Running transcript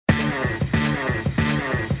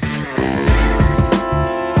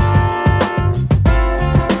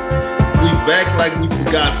like we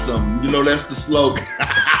forgot something. You know, that's the slogan.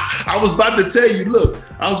 I was about to tell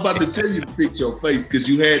you, to fix your face because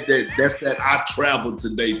you had that's that I traveled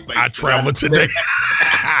today face. I traveled today.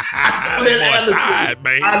 I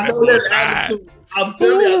know that attitude. I'm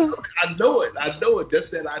telling you, I know it. That's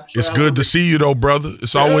that I traveled. It's good to see you though, brother.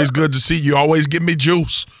 It's always good to see you. You always give me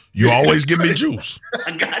juice.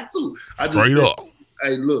 I got to. Straight up.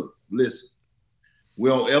 Hey, look, listen.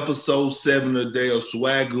 We're on episode 7 today of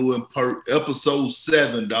Swagoo and Perk. Episode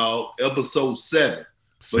 7, dog. Episode 7.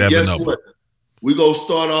 But guess what? We're going to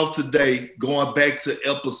start off today going back to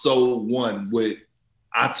episode 1 with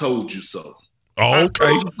I Told You So. Oh, okay. I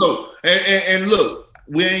told you so. And look,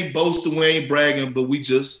 we ain't boasting, we ain't bragging, but we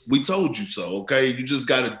told you so, okay? You just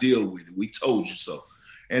got to deal with it. We told you so.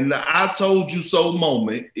 And the I told you so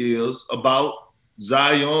moment is about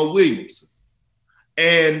Zion Williamson.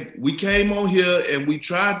 And we came on here and we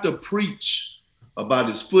tried to preach about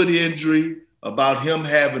his foot injury, about him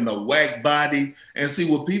having a whack body. And see,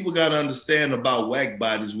 what people got to understand about whack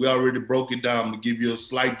bodies, we already broke it down. I'm going to give you a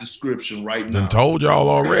slight description right now. I told y'all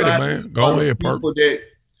already, man. Go ahead, Perk.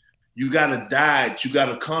 You got to diet. You got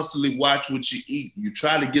to constantly watch what you eat. You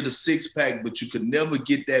try to get a 6-pack, but you could never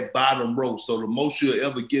get that bottom row. So the most you'll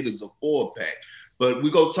ever get is a 4-pack. But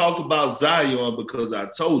we're going to talk about Zion because I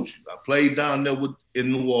told you. I played down there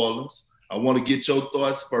in New Orleans. I want to get your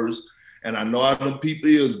thoughts first. And I know how them people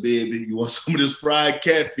is, baby. You want some of this fried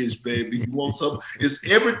catfish, baby. You want some. It's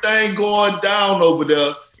everything going down over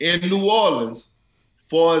there in New Orleans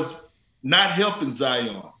for us not helping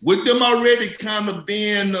Zion. With them already kind of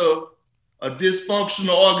being a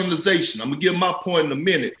dysfunctional organization. I'm going to give my point in a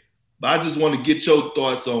minute. But I just want to get your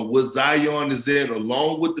thoughts on what Zion is at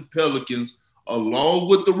along with the Pelicans, along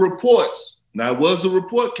with the reports. Now, it was a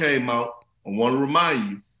report came out. I want to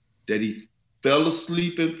remind you that he fell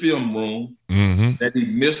asleep in film room, that he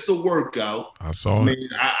missed a workout. I saw it.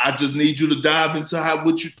 I just need you to dive into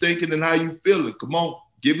what you're thinking and how you feeling. Come on,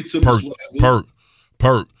 give it to me.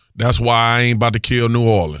 Perk. That's why I ain't about to kill New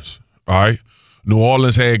Orleans, all right? New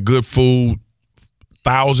Orleans had good food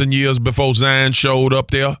 1,000 years before Zion showed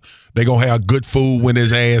up there. They going to have good food when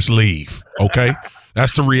his ass leave, okay?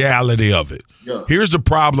 That's the reality of it. Yeah. Here's the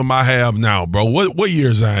problem I have now, bro. What year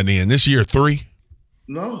is Zion in? This year 3?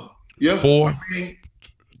 No. Yeah. 4?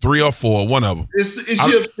 3 or 4, one of them. It's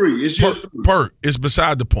year 3. It's year 3. Perk, it's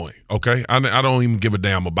beside the point, okay? I don't even give a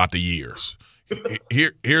damn about the years.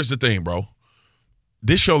 Here's the thing, bro.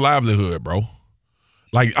 This your livelihood, bro.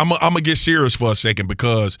 Like I'm gonna get serious for a second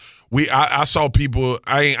because I saw people.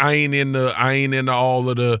 I ain't into all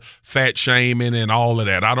of the fat shaming and all of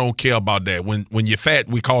that. I don't care about that. When you're fat,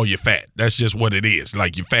 we call you fat. That's just what it is.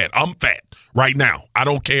 Like you're fat. I'm fat right now. I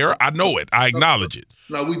don't care. I know it. I acknowledge it.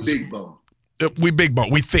 No, we big bone. We big bone.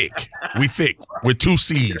 We thick. We thick with 2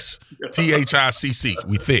 C's. THICC.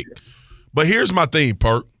 We thick. But here's my thing,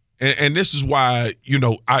 Perk. And this is why,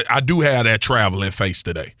 I do have that traveling face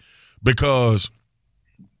today. Because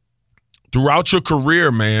throughout your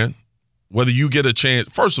career, man, whether you get a chance,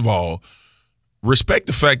 first of all, respect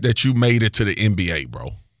the fact that you made it to the NBA,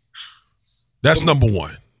 bro. That's number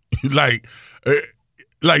one. like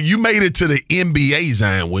you made it to the NBA,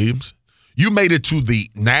 Zion Williams. You made it to the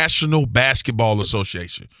National Basketball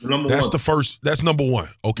Association. That's number one,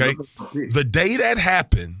 okay? The day that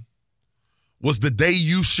happened was the day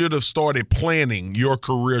you should have started planning your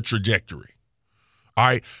career trajectory, all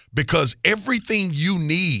right? Because everything you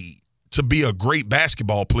need to be a great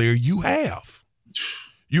basketball player, you have.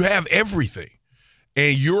 You have everything.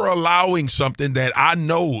 And you're allowing something that I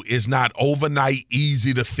know is not overnight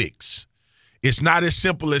easy to fix. It's not as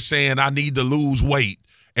simple as saying I need to lose weight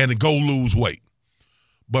and go lose weight.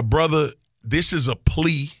 But, brother, this is a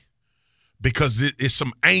plea because it's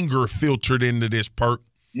some anger filtered into this, Perk.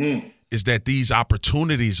 Is that these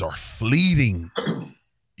opportunities are fleeting,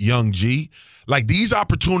 young G. Like, these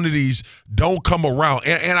opportunities don't come around.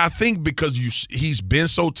 And I think because he's been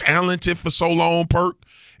so talented for so long, Perk,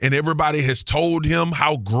 and everybody has told him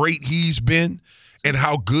how great he's been and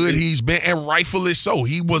how good he's been, and rightfully so.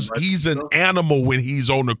 He's an animal when he's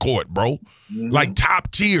on the court, bro. Like,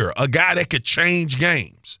 top tier, a guy that could change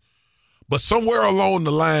games. But somewhere along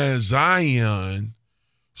the line, Zion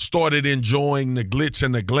started enjoying the glitz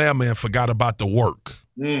and the glamour and forgot about the work.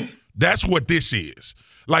 That's what this is.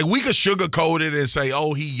 Like, we could sugarcoat it and say,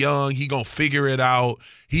 oh, he young, he gonna figure it out.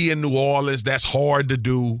 He in New Orleans, that's hard to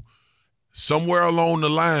do. Somewhere along the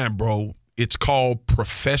line, bro, it's called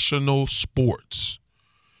professional sports.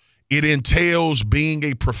 It entails being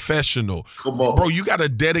a professional. Come on. Bro, you got to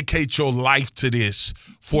dedicate your life to this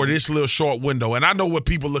for this little short window. And I know what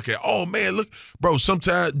people look at. Oh, man, look. Bro,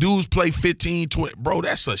 sometimes dudes play 15, 20. Bro,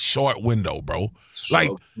 that's a short window, bro.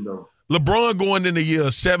 LeBron going in the year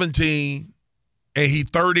 17 and he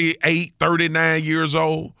 38, 39 years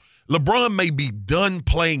old. LeBron may be done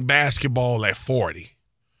playing basketball at 40.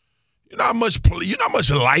 You know how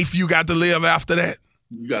much life you got to live after that?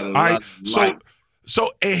 You got a lot of life. So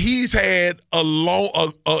and he's had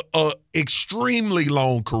a extremely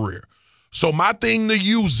long career. So my thing to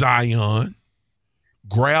you, Zion,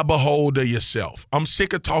 grab a hold of yourself. I'm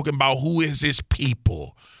sick of talking about who is his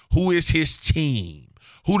people, who is his team,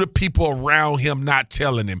 who the people around him not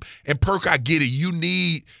telling him. And Perk, I get it. You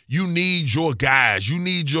need your guys. You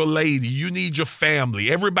need your lady. You need your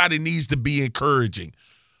family. Everybody needs to be encouraging.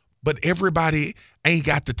 But everybody ain't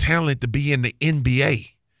got the talent to be in the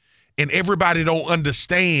NBA. And everybody don't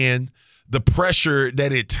understand the pressure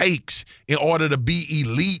that it takes in order to be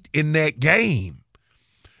elite in that game.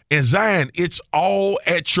 And Zion, it's all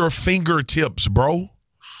at your fingertips, bro.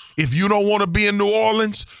 If you don't want to be in New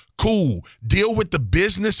Orleans, cool. Deal with the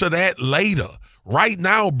business of that later. Right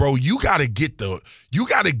now, bro, you gotta get to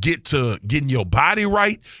getting your body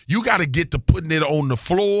right. You gotta get to putting it on the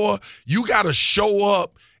floor. You gotta show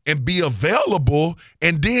up and be available,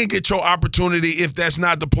 and then get your opportunity, if that's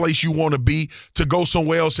not the place you want to be, to go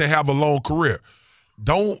somewhere else and have a long career.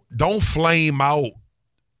 Don't flame out,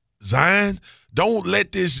 Zion. Don't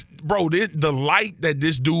let this, bro, the light that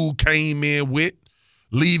this dude came in with,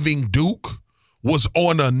 leaving Duke, was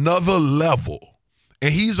on another level.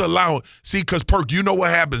 And he's allowing, because Perk, you know what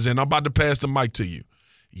happens, and I'm about to pass the mic to you.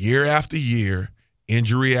 Year after year,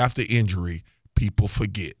 injury after injury, people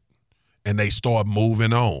forget. And they start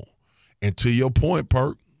moving on. And to your point,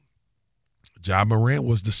 Perk, Ja Morant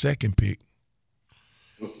was the second pick.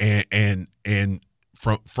 And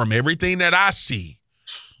from everything that I see,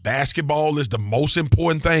 basketball is the most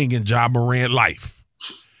important thing in Ja Morant's life.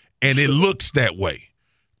 And it looks that way.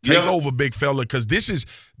 Take over, big fella, because this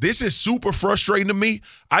is super frustrating to me.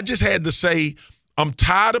 I just had to say, I'm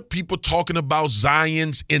tired of people talking about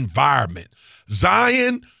Zion's environment.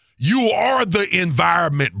 Zion, you are the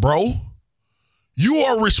environment, bro. You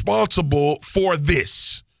are responsible for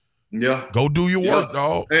this. Yeah. Go do your work,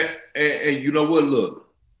 dog. And you know what? Look,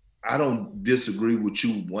 I don't disagree with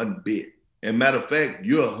you one bit. And matter of fact,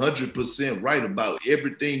 you're 100% right about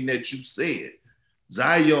everything that you said.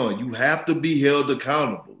 Zion, you have to be held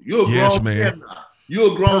accountable. You're a grown man now.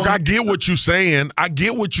 You're a grown man. I get what you're saying. I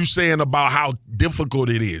get what you're saying about how difficult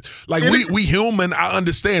it is. Like, we human, I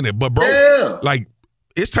understand it. But, bro, like,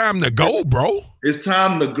 it's time to go, bro. It's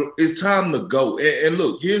time to go. It's time to go. And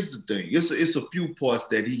look, here's the thing. It's a few parts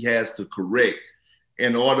that he has to correct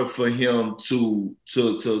in order for him to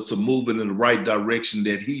move in the right direction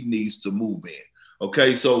that he needs to move in.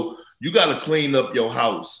 Okay, so you got to clean up your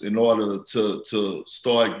house in order to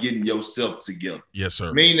start getting yourself together. Yes,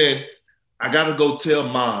 sir. Meaning, I got to go tell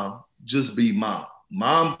mom, just be mom.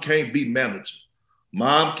 Mom can't be manager.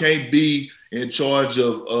 Mom can't be in charge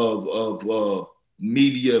of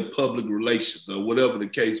media, public relations, or whatever the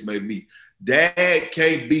case may be. Dad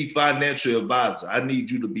can't be financial advisor. I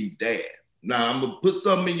need you to be dad. Now, I'm going to put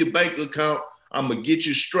something in your bank account. I'm going to get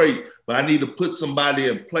you straight, but I need to put somebody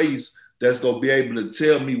in place that's going to be able to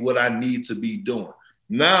tell me what I need to be doing.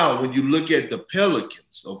 Now, when you look at the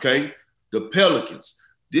Pelicans, okay, the Pelicans,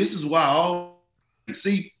 this is why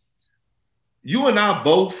see, you and I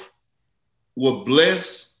both were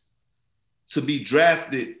blessed to be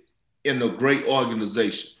drafted in a great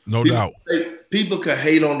organization. No doubt. People can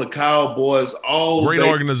hate on the Cowboys all Great day.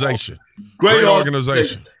 Organization. Great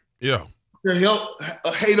organization. Yeah. They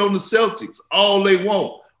hate on the Celtics all they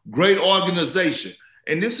want. Great organization.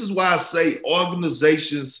 And this is why I say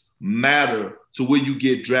organizations matter to where you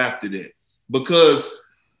get drafted at. Because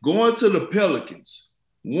going to the Pelicans,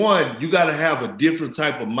 one, you got to have a different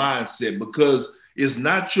type of mindset because it's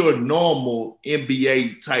not your normal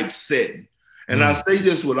NBA type setting. And I say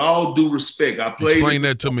this with all due respect. Explain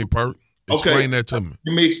that to me, Perk. Explain that to me.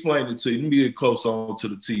 Let me explain it to you. Let me get close on to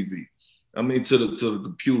the TV. I mean, to the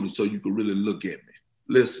computer so you can really look at me.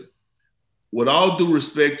 Listen, with all due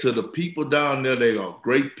respect to the people down there, they are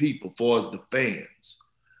great people as far as the fans.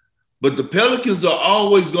 But the Pelicans are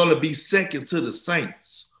always going to be second to the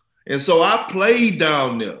Saints. And so I played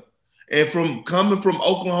down there. And from coming from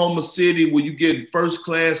Oklahoma City where you get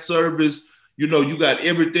first-class service, you know, you got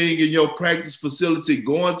everything in your practice facility,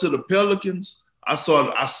 going to the Pelicans, I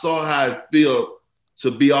saw how it feel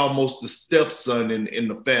to be almost the stepson in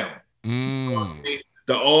the family. You know what I mean?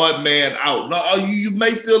 the odd man out. No, you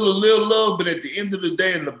may feel a little love, but at the end of the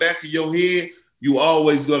day, in the back of your head, you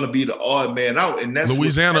always going to be the odd man out. And that's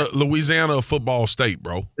Louisiana, a football state,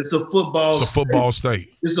 bro. It's a football state.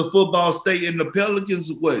 It's a football state. And the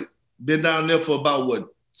Pelicans, been down there for about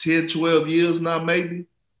 10, 12 years now, maybe?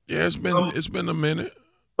 Yeah, it's been a minute.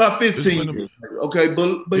 About 15 years. Okay,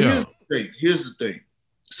 but yeah. Here's the thing.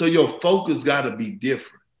 So your focus got to be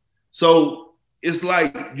different. So it's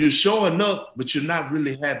like you're showing up, but you're not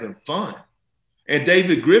really having fun. And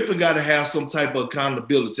David Griffin got to have some type of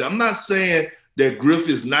accountability. I'm not saying that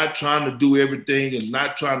Griffin's not trying to do everything and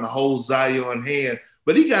not trying to hold Zion hand,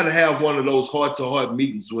 but he got to have one of those heart-to-heart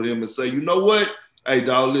meetings with him and say, you know what? Hey,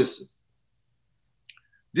 dog, listen.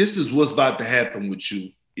 This is what's about to happen with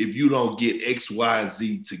you if you don't get X, Y, and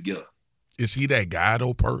Z together. Is he that guy,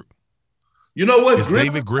 though, Perk? You know what? Is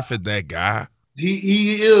David Griffin that guy?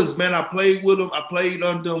 He is, man. I played with him. I played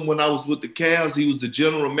under him when I was with the Cavs. He was the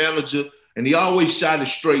general manager, and he always shot it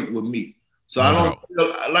straight with me. So I don't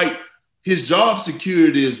feel like his job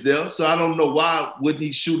security is there. So I don't know why wouldn't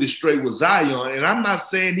he shoot it straight with Zion. And I'm not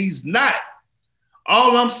saying he's not.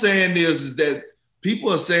 All I'm saying is that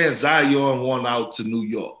people are saying Zion won out to New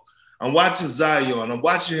York. I'm watching Zion. I'm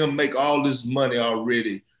watching him make all this money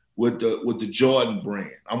already with the Jordan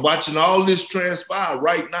brand. I'm watching all this transpire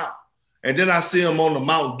right now. And then I see him on the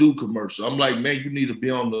Mountain Dew commercial. I'm like, man, you need to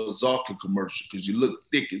be on the Zarka commercial because you look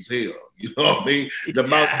thick as hell. You know what I mean? The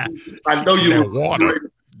Mountain Dew. I know you're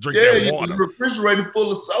refrigerated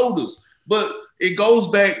full of sodas. But it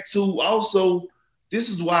goes back to also, this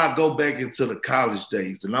is why I go back into the college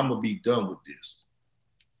days, and I'm going to be done with this.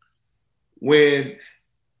 When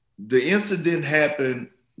the incident happened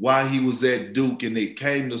while he was at Duke, and it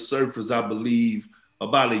came to surface, I believe,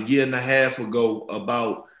 about a year and a half ago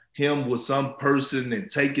about him with some person and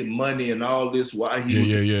taking money and all this while he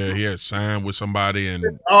he had signed with somebody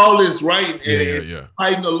and all this, right? And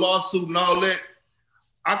fighting a lawsuit and all that.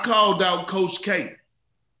 I called out Coach K.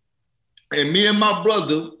 And me and my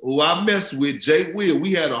brother, who I messed with, Jay Will,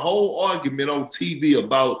 we had a whole argument on TV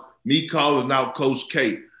about me calling out Coach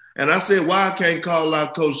K. And I said, why I can't call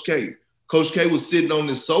out Coach K? Coach K was sitting on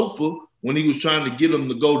his sofa when he was trying to get him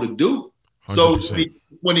to go to Duke. 100%. So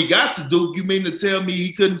when he got to Duke, you mean to tell me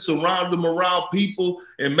he couldn't surround him around people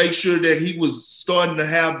and make sure that he was starting to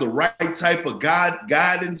have the right type of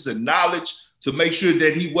guidance and knowledge to make sure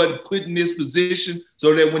that he wasn't put in this position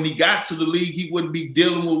so that when he got to the league, he wouldn't be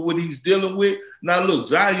dealing with what he's dealing with? Now, look,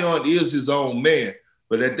 Zion is his own man.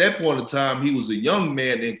 But at that point in time, he was a young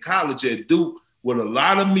man in college at Duke with a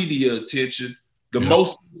lot of media attention, the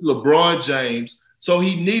most LeBron James. So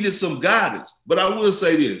he needed some guidance. But I will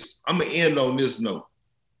say this. I'm going to end on this note.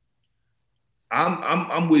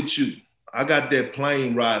 I'm with you. I got that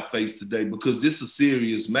plane ride face today because this is a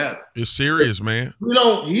serious matter. It's serious, man.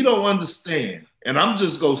 He don't understand. And I'm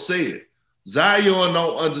just going to say it. Zion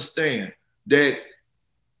don't understand that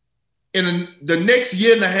in the next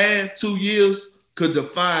year and a half, 2 years could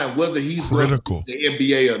define whether he's critical in the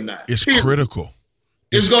NBA or not. It's critical.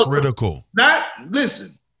 It's critical.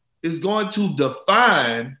 It's going to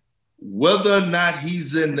define whether or not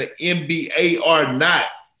he's in the NBA or not.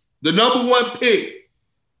 The number one pick.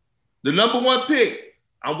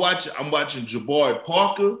 I'm watching Jabari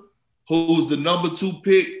Parker, who's the number 2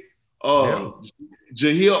 pick.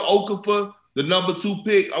 Jahlil Okafor, the number 2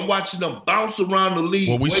 pick. I'm watching them bounce around the league.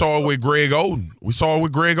 Well, we saw it with Greg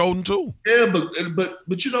Oden. Too. Yeah,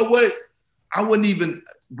 but you know what? I wouldn't even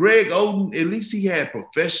Greg Oden. At least he had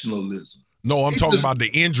professionalism. No, I'm talking about the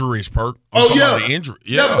injuries, Perk. I'm talking about the injury.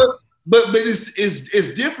 Yeah, but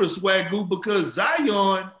it's different, Swagoo, because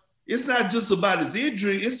Zion. It's not just about his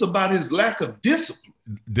injury. It's about his lack of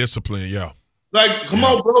discipline. Yeah. Like, come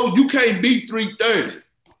on, bro. You can't beat 330.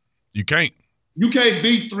 You can't. You can't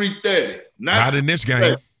beat 330. Not in this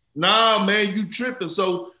game. Nah, man, you tripping.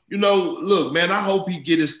 So, look, man, I hope he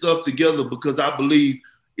get his stuff together because I believe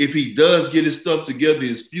if he does get his stuff together,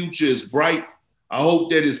 his future is bright. I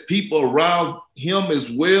hope that his people around him as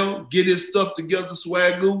well get his stuff together,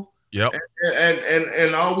 Swagoo. Yep.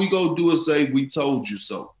 And all we gonna do is say we told you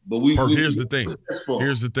so. But here's the thing.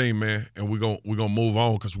 Here's the thing, man, and we're gonna move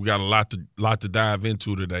on because we got a lot to dive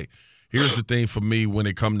into today. Here's the thing for me when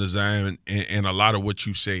it comes to Zion and a lot of what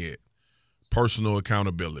you said, personal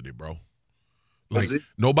accountability, bro. Like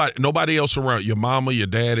nobody else around. Your mama, your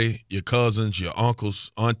daddy, your cousins, your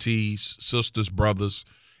uncles, aunties, sisters, brothers,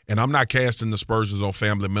 and I'm not casting aspersions on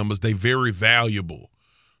family members. They very valuable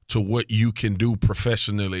to what you can do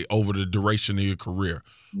professionally over the duration of your career.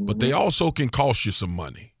 But they also can cost you some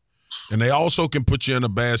money. And they also can put you in a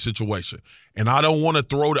bad situation. And I don't want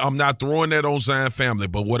to I'm not throwing that on Zion family,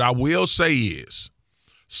 but what I will say is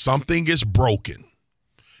something is broken,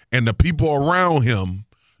 and the people around him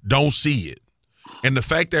don't see it. And the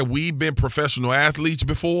fact that we've been professional athletes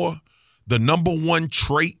before, the number one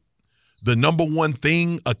trait, the number one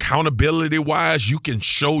thing accountability-wise you can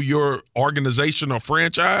show your organization or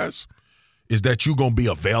franchise is that you're going to be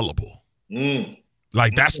available.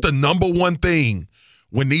 Like, that's the number one thing.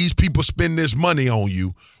 When these people spend this money on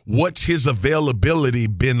you, what's his availability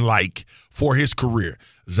been like for his career?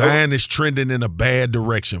 Zion is trending in a bad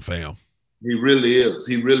direction, fam. He really is.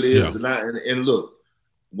 He really is. Yeah. And look,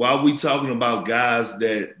 while we talking about guys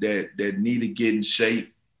that need to get in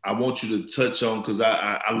shape, I want you to touch on, because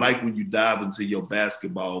I like when you dive into your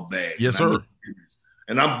basketball bag. Yes, sir.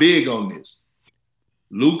 And I'm big on this.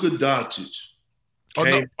 Luka Doncic.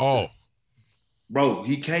 Bro,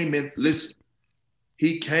 he came in. Listen.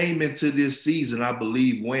 He came into this season, I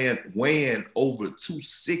believe, weighing over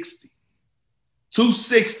 260.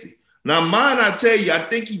 260. Now, mine, I tell you, I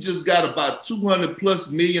think he just got about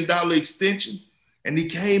 $200+ million extension, and he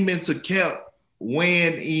came into camp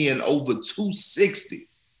weighing in over 260.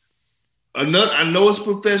 I know it's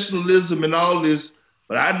professionalism and all this,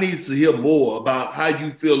 but I need to hear more about how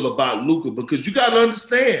you feel about Luka, because you got to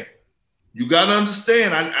understand.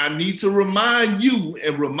 I need to remind you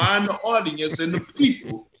and remind the audience and the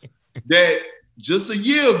people that just a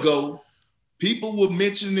year ago, people were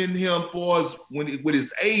mentioning him with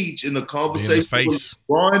his age in the conversation with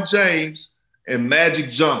LeBron James and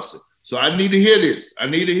Magic Johnson. So I need to hear this. I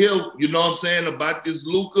need to hear, you know what I'm saying, about this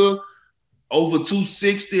Luka over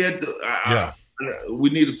 260. We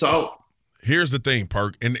need to talk. Here's the thing,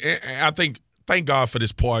 Perk, and I think, thank God for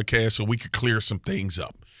this podcast so we could clear some things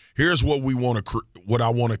up. Here's what I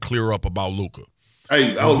want to clear up about Luka.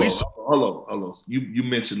 Hey, hold on. You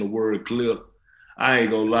mentioned the word clear. I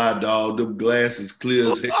ain't gonna lie, dog. Them glasses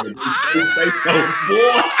clear as hell. Boy,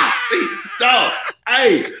 I see, dog.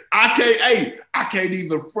 I can't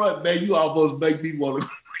even front, man. You almost make me want to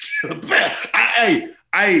get a pair. Hey,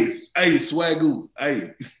 Swagoo.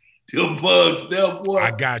 Hey, them bugs there, boy.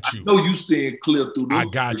 I got you. I know you seeing clear through them. I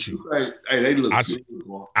got you. Hey, they look good.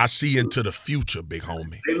 I see into the future, big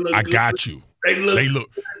homie. I got you. They look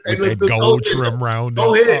with that gold trim round.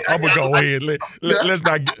 Go ahead. I'm gonna go ahead. Let's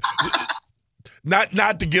not get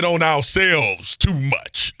not to get on ourselves too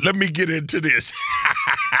much. Let me get into this,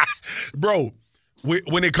 bro.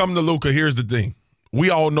 When it comes to Luka, here's the thing. We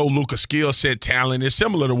all know Luka's skill set, talent is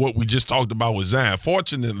similar to what we just talked about with Zion.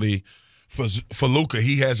 Fortunately, for Luka,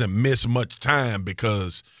 he hasn't missed much time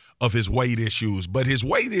because of his weight issues. But his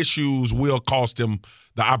weight issues will cost him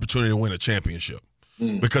the opportunity to win a championship.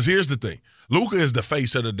 Because here's the thing. Luka is the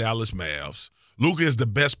face of the Dallas Mavs. Luka is the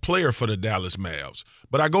best player for the Dallas Mavs.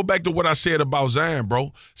 But I go back to what I said about Zion,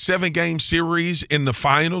 bro. 7-game series in the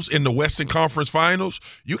finals, in the Western Conference Finals,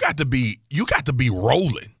 you got to be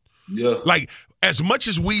rolling. Yeah. Like, as much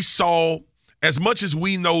as we know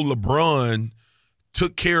LeBron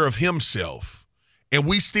took care of himself, and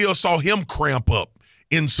we still saw him cramp up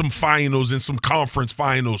in some finals, in some conference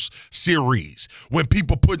finals series, when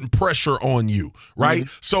people putting pressure on you, right?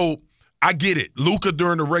 Mm-hmm. So I get it. Luka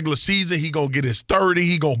during the regular season, he gonna get his 30,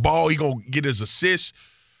 he gonna ball, he gonna get his assists.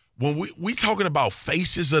 When we talking about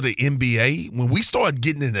faces of the NBA, when we start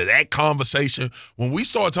getting into that conversation, when we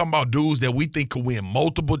start talking about dudes that we think could win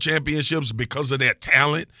multiple championships because of their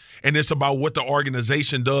talent, and it's about what the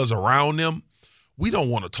organization does around them, we don't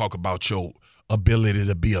want to talk about your ability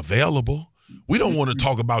to be available. We don't want to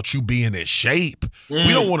talk about you being in shape. We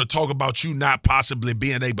don't want to talk about you not possibly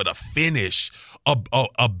being able to finish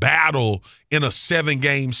a battle in a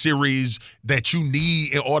 7-game series that you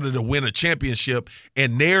need in order to win a championship,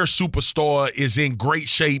 and their superstar is in great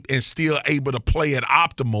shape and still able to play at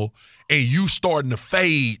optimal, and you starting to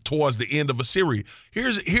fade towards the end of a series.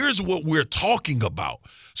 Here's what we're talking about.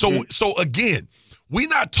 So again, we're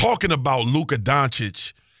not talking about Luka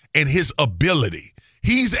Doncic and his ability.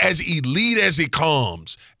 He's as elite as it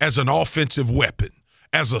comes as an offensive weapon,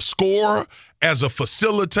 as a scorer, as a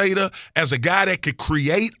facilitator, as a guy that could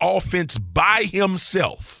create offense by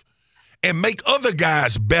himself and make other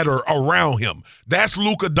guys better around him. That's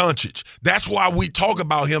Luka Doncic. That's why we talk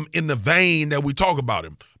about him in the vein that we talk about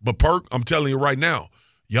him. But, Perk, I'm telling you right now,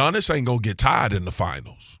 Giannis ain't going to get tired in the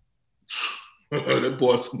finals. That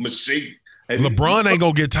boy's a machine. LeBron ain't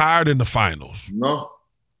going to get tired in the finals. No.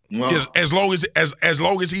 Wow. As long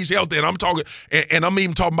as he's healthy, and I'm talking, and I'm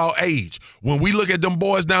even talking about age. When we look at them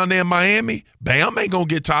boys down there in Miami, Bam ain't gonna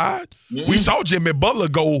get tired. Mm-hmm. We saw Jimmy Butler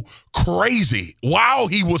go crazy while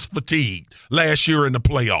he was fatigued last year in the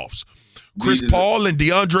playoffs. Chris Paul and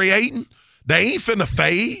DeAndre Ayton, they ain't finna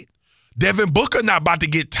fade. Devin Booker not about to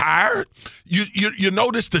get tired. You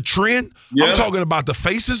notice the trend? Yeah. I'm talking about the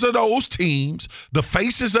faces of those teams, the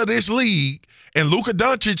faces of this league, and Luka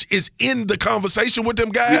Doncic is in the conversation with them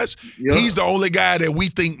guys. Yeah. He's the only guy that we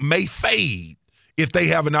think may fade if they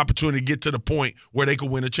have an opportunity to get to the point where they could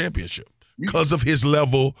win a championship because of his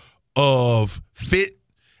level of fit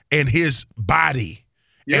and his body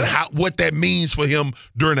and what that means for him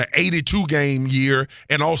during an 82-game year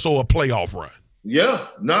and also a playoff run. Yeah,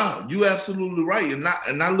 nah, you absolutely right. And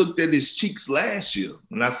I looked at his cheeks last year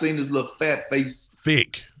and I seen his little fat face.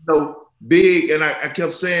 Thick. Big. And I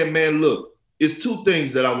kept saying, man, look, it's two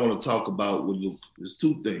things that I want to talk about with Luka. It's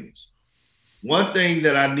two things. One thing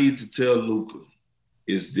that I need to tell Luka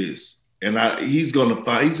is this. And he's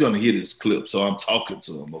gonna hear this clip, so I'm talking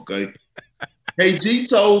to him, okay? KG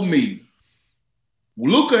told me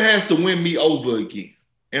Luka has to win me over again.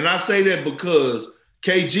 And I say that because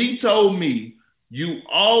KG told me you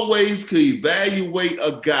always could evaluate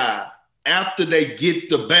a guy after they get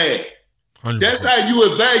the bag. 100%. That's how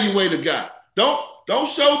you evaluate a guy. Don't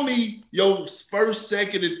show me your first,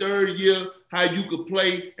 second, and third year how you could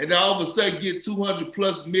play and then all of a sudden get 200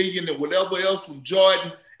 plus million and whatever else from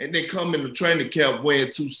Jordan and then come in the training camp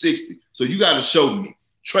weighing 260. So you got to show me.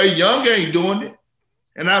 Trae Young ain't doing it.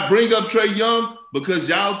 And I bring up Trae Young because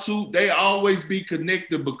y'all two, they always be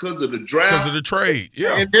connected because of the draft. Because of the trade,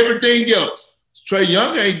 yeah. And everything else. Trae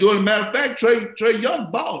Young ain't doing it. Matter of fact, Trae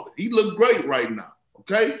Young balling. He look great right now,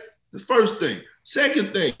 okay? The first thing.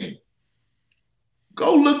 Second thing,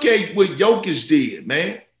 go look at what Jokic did,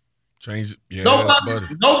 man. Change it. Yeah,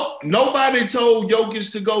 nobody told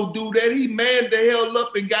Jokic to go do that. He manned the hell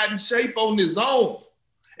up and got in shape on his own.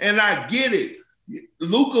 And I get it.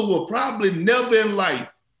 Luka will probably never in life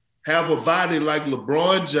have a body like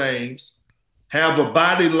LeBron James, have a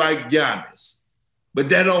body like Giannis. But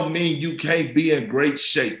that don't mean you can't be in great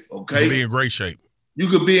shape, okay? You can be in great shape. You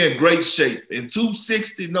could be in great shape. In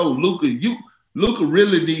 260, no, Luka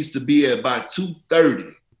really needs to be at about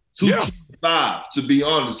 230, 225, to be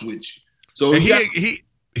honest with you. So and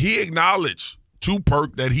he acknowledged to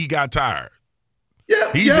Perk that he got tired.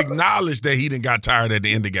 Yeah, He's acknowledged that he didn't got tired at the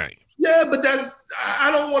end of the game. Yeah, but I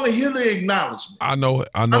don't want to hear the acknowledgement. I know it.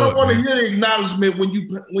 I don't want to hear the acknowledgement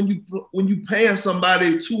when you paying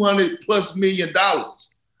somebody $200+ million.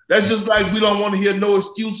 That's just like we don't want to hear no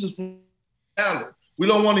excuses from Allen. We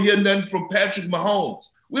don't want to hear nothing from Patrick Mahomes.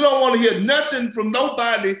 We don't want to hear nothing from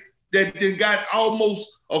nobody that got almost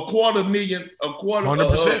 $250,000.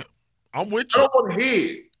 100%. I'm with you. I don't want to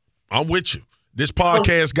hear it. I'm with you. This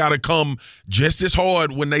podcast got to come just as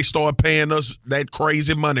hard when they start paying us that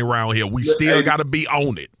crazy money around here. We still got to be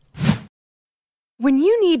on it. When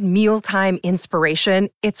you need mealtime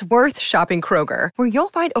inspiration, it's worth shopping Kroger, where you'll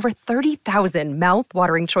find over 30,000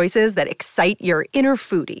 mouth-watering choices that excite your inner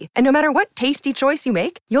foodie. And no matter what tasty choice you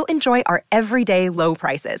make, you'll enjoy our everyday low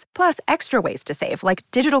prices, plus extra ways to save, like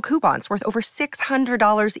digital coupons worth over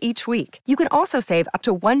 $600 each week. You can also save up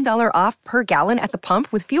to $1 off per gallon at the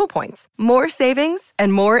pump with fuel points. More savings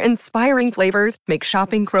and more inspiring flavors make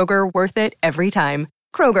shopping Kroger worth it every time.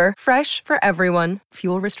 Kroger, fresh for everyone.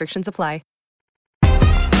 Fuel restrictions apply.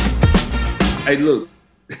 Hey, look,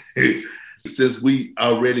 since we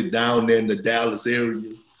already down there in the Dallas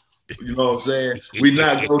area, you know what I'm saying? We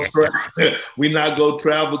not go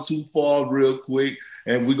travel too far real quick,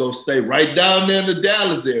 and we gonna stay right down there in the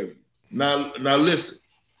Dallas area. Now listen,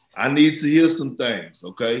 I need to hear some things,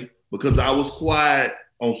 okay? Because I was quiet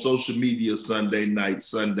on social media Sunday,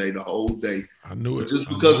 the whole day. I knew it. Just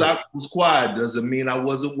because I was quiet doesn't mean I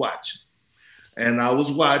wasn't watching. And I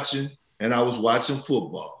was watching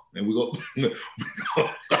football. And we go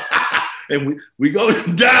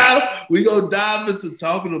dive into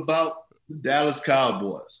talking about the Dallas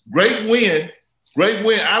Cowboys. Great win.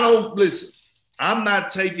 I'm not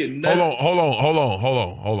taking nothing.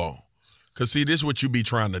 Hold on. Because see, this is what you be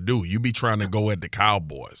trying to do. You be trying to go at the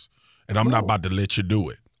Cowboys. And I'm not about to let you do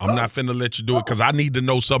it. I'm not finna let you do it because I need to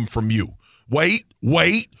know something from you. Wait,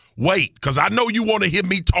 because I know you want to hear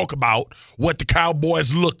me talk about what the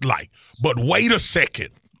Cowboys look like. But wait a second.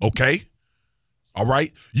 Okay? All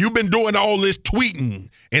right? You've been doing all this tweeting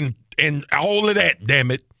and all of that, damn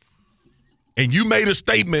it. And you made a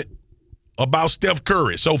statement about Steph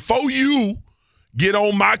Curry. So before you get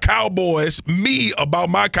on my Cowboys, about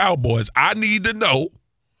my Cowboys, I need to know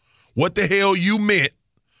what the hell you meant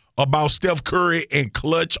about Steph Curry and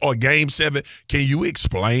clutch or Game 7. Can you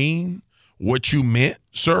explain what you meant,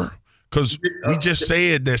 sir? Because we just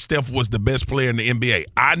said that Steph was the best player in the NBA.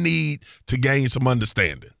 I need to gain some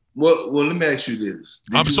understanding. Well, let me ask you this.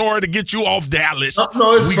 I'm sorry to get you off Dallas.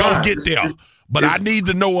 No, it's we fine. Gonna get there. But I need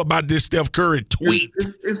to know about this Steph Curry tweet.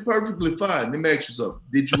 It's perfectly fine. Let me ask you something.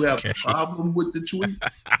 Did you have a problem with the tweet,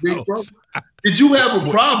 big bro? Did you have a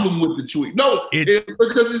problem with the tweet? No,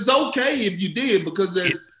 because it's okay if you did. Because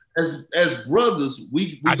as brothers,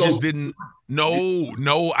 we I just didn't.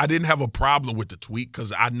 No, I didn't have a problem with the tweet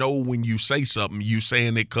because I know when you say something, you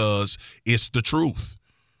saying it because it's the truth.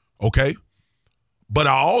 Okay, but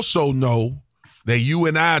I also know that you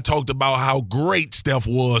and I talked about how great Steph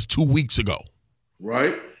was 2 weeks ago.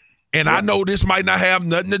 Right. And I know this might not have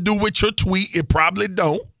nothing to do with your tweet. It probably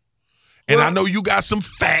don't. And I know you got some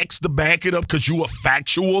facts to back it up because you a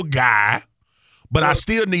factual guy. But I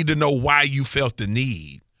still need to know why you felt the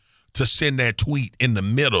need to send that tweet in the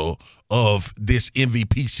middle of this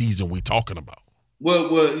MVP season we talking about.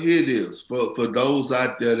 Well, here it is. For those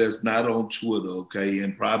out there that's not on Twitter, okay,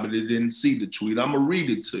 and probably didn't see the tweet, I'm going to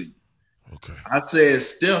read it to you. Okay. I said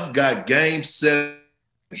Steph got game 7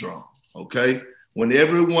 syndrome, okay? When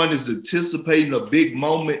everyone is anticipating a big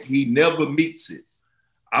moment, he never meets it.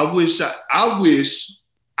 I wish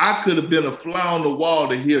I could have been a fly on the wall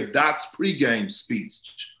to hear Doc's pregame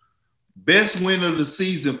speech. Best win of the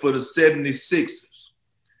season for the 76ers.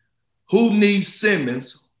 Who needs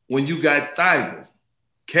Simmons when you got Thibault?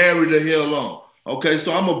 Carry the hell on. Okay,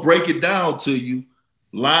 so I'm going to break it down to you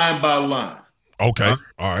line by line. Okay,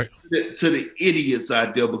 all right. To the idiots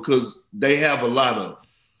out there because they have a lot of.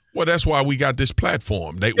 Well, that's why we got this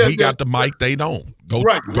platform. We got the mic, they don't. Go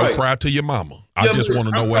cry to your mama. I just want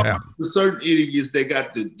to know what happened. The certain idiots, they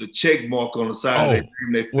got the check mark on the side of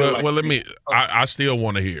their name. I still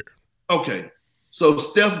want to hear it. Okay, so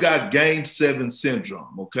Steph got game 7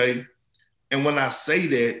 syndrome, okay? And when I say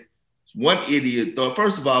that, one idiot thought,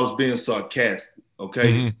 first of all, I was being sarcastic,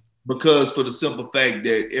 okay? Mm-hmm. Because for the simple fact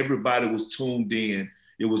that everybody was tuned in.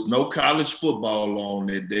 It was no college football on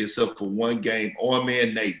that day except for one game, Army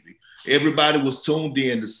and Navy. Everybody was tuned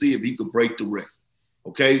in to see if he could break the record,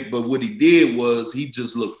 okay? But what he did was he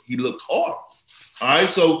looked hard, all right?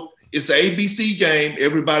 So it's an ABC game.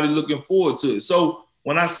 Everybody looking forward to it. So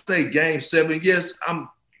when I say game 7, yes, I'm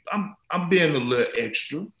being a little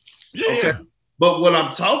extra, okay? But what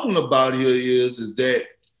I'm talking about here is that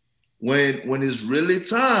when it's really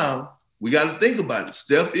time, we got to think about it.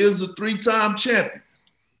 Steph is a 3-time champion.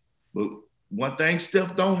 But one thing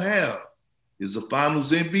Steph don't have is a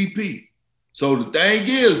finals MVP. So the thing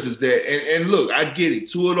is that, and look, I get it.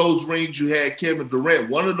 2 of those rings you had Kevin Durant.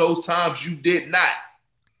 One of those times you did not.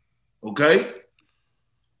 Okay?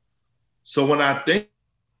 So when I think,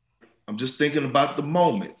 I'm just thinking about the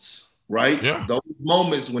moments, right? Yeah. Those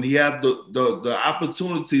moments when he had the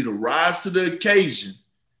opportunity to rise to the occasion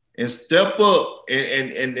and step up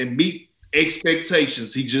and meet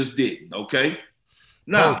expectations, he just didn't, okay?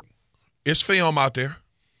 Now, it's film out there.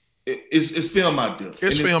 It's film out there.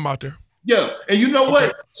 It's film out there. Yeah, and you know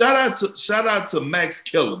what? Shout out to Max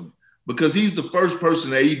Kellerman because he's the first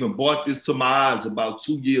person that even brought this to my eyes about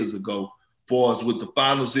 2 years ago for us with the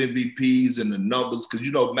Finals MVPs and the numbers. Because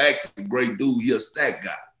you know Max is a great dude. He's a stat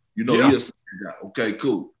guy. He's a stat guy. Okay,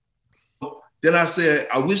 cool. Then I said,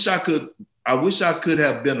 I wish I could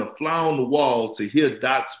have been a fly on the wall to hear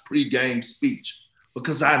Doc's pregame speech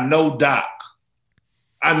because I know Doc.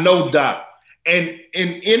 And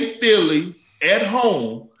in Philly, at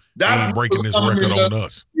home, Doc ain't breaking this record on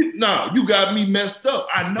us. No, you got me messed up.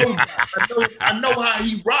 I know Doc. I know how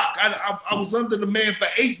he rock. I was under the man for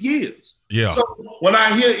 8 years. Yeah. So when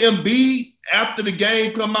I hear Embiid after the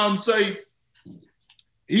game come out and say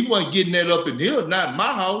he wasn't getting that up in here, not in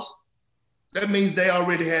my house, that means they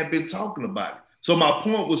already had been talking about it. So my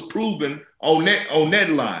point was proven on that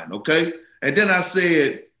line, okay? And then I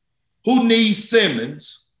said, who needs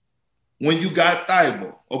Simmons when you got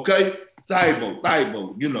Thibault, okay?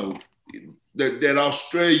 Thibault, you know, that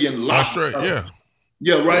Australian lock. Australia,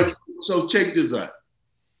 Yeah, right? Yeah. So check this out.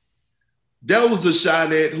 That was a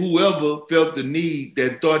shot at whoever felt the need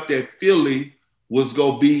that thought that Philly was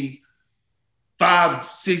going to be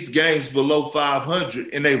 5-6 games below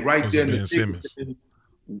 500, and they right there in the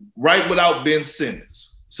right without Ben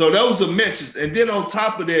Simmons. So that was a mention. And then on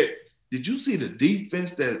top of that, did you see the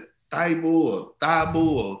defense that Thibault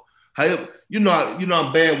or however, you know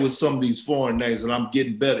I'm bad with some of these foreign names, and I'm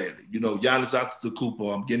getting better at it. You know, Giannis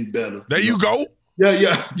Antetokounmpo, I'm getting better. There you go.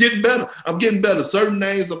 Yeah, getting better. I'm getting better. Certain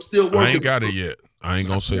names I'm still working. I ain't got it yet. I ain't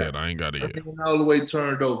gonna say it. I ain't got it yet. I ain't all the way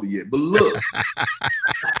turned over yet. But look.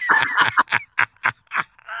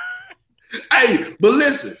 Hey, but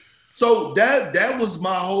listen. So that was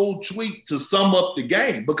my whole tweet to sum up the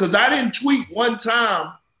game because I didn't tweet one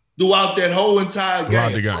time throughout that whole entire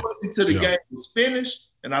game. The game. Until the game was finished,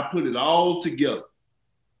 and I put it all together.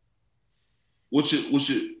 What's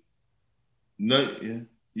your nut? Yeah.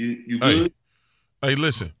 You good? Hey,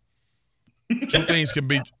 listen. Two things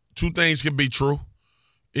can be true,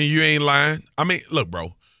 and you ain't lying. I mean, look,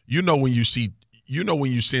 bro. You know when you send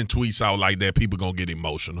tweets out like that, people gonna get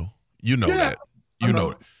emotional. You know that. You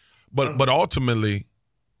know it. But ultimately,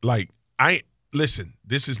 like listen.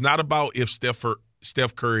 This is not about if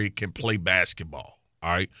Steph Curry can play basketball.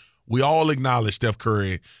 All right, we all acknowledge Steph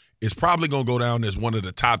Curry is probably gonna go down as one of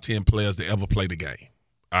the top 10 players to ever play the game.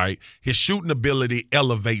 All right, his shooting ability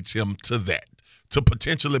elevates him to that, to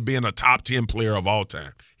potentially being a top 10 player of all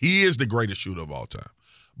time. He is the greatest shooter of all time.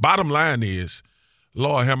 Bottom line is,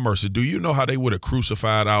 Lord have mercy, do you know how they would have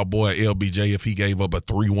crucified our boy LBJ if he gave up a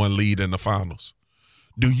 3-1 lead in the finals?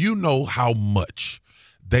 Do you know how much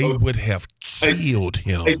they would have killed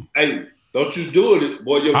him? Hey, don't you do it,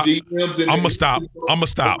 boy. Your DMs in I'm going to stop.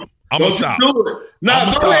 Don't you do it. Nah,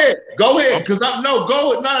 go ahead. Go ahead. Because go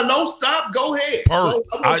ahead. Nah, don't stop. Go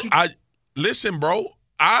ahead. Listen, bro.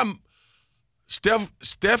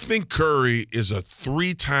 Stephen Curry is a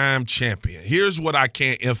 3-time champion. Here's what I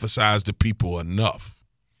can't emphasize to people enough.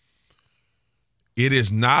 It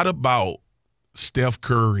is not about Steph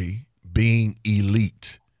Curry being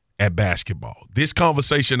elite at basketball. This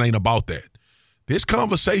conversation ain't about that. This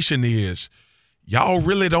conversation is y'all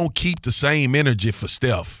really don't keep the same energy for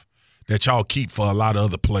Steph that y'all keep for a lot of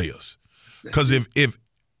other players. Because if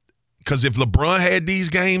LeBron had these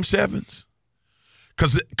game 7s,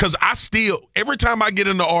 Because I still, every time I get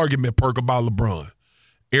in the argument, Perk, about LeBron,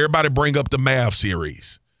 everybody bring up the Mavs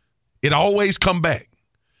series. It always come back.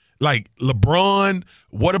 Like, LeBron,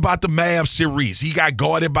 what about the Mavs series? He got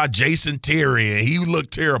guarded by Jason Terry, and he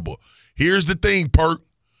looked terrible. Here's the thing, Perk.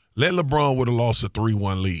 Let LeBron would have lost a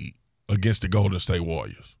 3-1 lead against the Golden State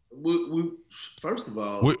Warriors. First of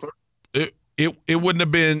all, it wouldn't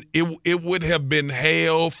have been, it would have been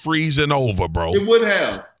hell freezing over, bro. It would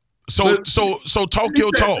have. So talk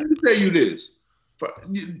your talk. Let me tell you this.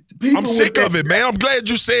 I'm sick of it, man. I'm glad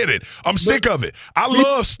you said it. I'm sick of it. I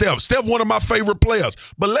love Steph. Steph, one of my favorite players.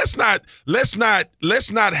 But let's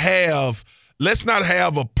not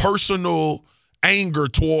have a personal anger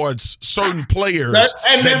towards certain players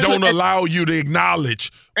that don't allow you to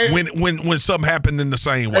acknowledge when something happened in the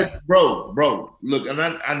same way. Bro, look, and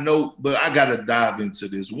I know, but I gotta dive into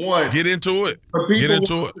this. Get into it.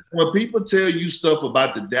 When people tell you stuff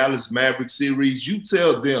about the Dallas Mavericks series, you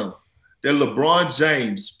tell them that LeBron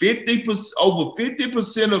James, over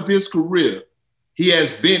 50% of his career, he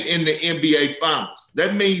has been in the NBA Finals.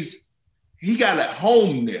 That means he got a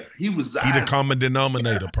home there. He the common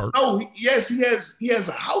denominator, Perk. Oh, yes, he has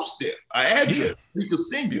a house there, an address. Yeah. He could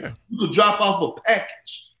send you. Yeah. You could drop off a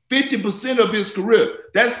package. 50% of his career.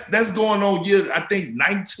 That's going on year, I think,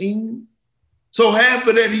 19. So half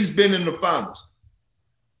of that he's been in the finals.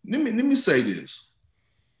 Let me say this.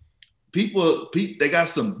 People, they got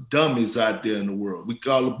some dummies out there in the world. We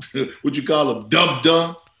call them, what you call them,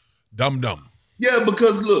 dumb? Dumb. Yeah,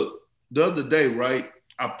 because look, the other day, right,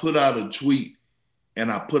 I put out a tweet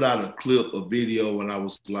and I put out a clip, a video, and I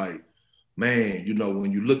was like, man,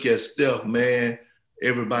 when you look at Steph, man,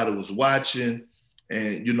 everybody was watching,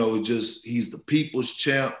 and, he's the people's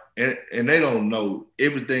champ, and they don't know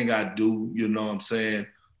everything I do, you know what I'm saying?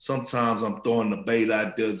 Sometimes I'm throwing the bait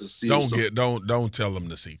out there to see. Don't tell them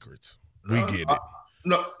the secrets. We get it.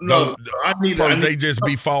 No. They just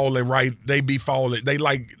be falling right. They be falling. They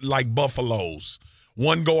like buffaloes.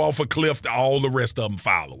 One go off a cliff, all the rest of them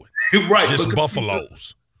following. Right. Just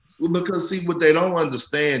buffaloes. Because see, what they don't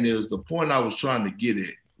understand is the point I was trying to get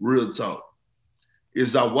at, real talk,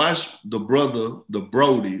 is I watched the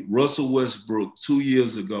Brody, Russell Westbrook, 2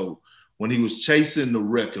 years ago when he was chasing the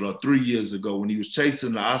record, or 3 years ago when he was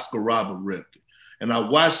chasing the Oscar Robert record. And I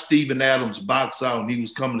watched Steven Adams box out, and he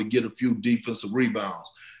was coming to get a few defensive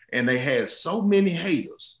rebounds. And they had so many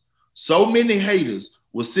haters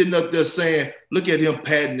was sitting up there saying, look at him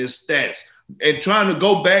padding his stats, and trying to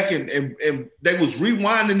go back and they was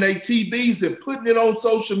rewinding their TVs and putting it on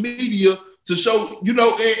social media to show,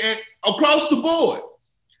 and across the board.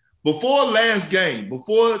 Before last game,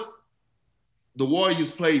 before the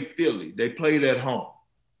Warriors played Philly, they played at home.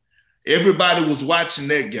 Everybody was watching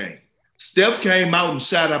that game. Steph came out and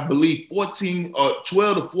shot, I believe, 12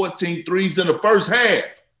 to 14 threes in the first half.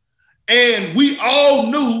 And we all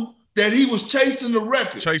knew that he was chasing the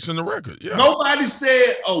record. Yeah. Nobody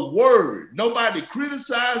said a word. Nobody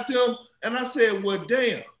criticized him. And I said, well,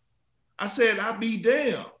 damn. I said, I be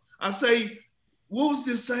damn. I say, what was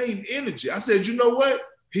this same energy? I said, you know what?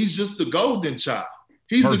 He's just the golden child.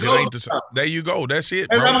 He's Perk, the it ain't GOAT. there you go. That's it,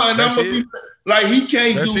 And bro. That's it. Like he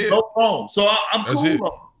can't That's do it. no wrong. So I'm That's cool it.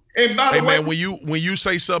 on him. And by Hey the way, man, when you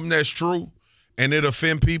say something that's true and it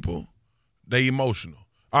offend people, they emotional.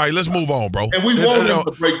 All right, let's move on, bro. and we want him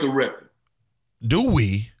to break the record. Do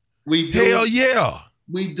we? We do. Hell yeah.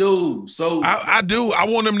 We do. So I do. I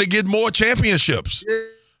want him to get more championships.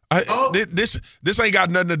 Yeah. This ain't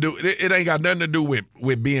got nothing to do. It ain't got nothing to do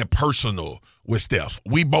with being personal with Steph.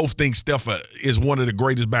 We both think Steph is one of the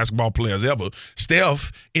greatest basketball players ever.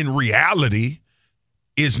 Steph, in reality,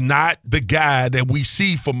 is not the guy that we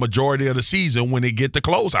see for majority of the season when they get the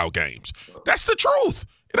closeout games. That's the truth.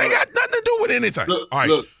 It ain't got nothing to do with anything. Look, all right.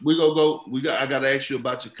 Look, we gonna go. I gotta ask you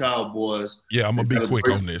about your Cowboys. Yeah, I'm gonna be quick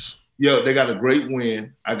on this. Yeah, they got a great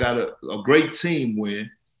win. I got a great team win.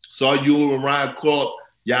 Saw you and Ryan Clark.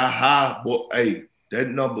 Y'all high, boy. Hey, that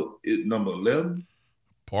number is number 11.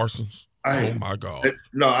 Parsons. Oh my God.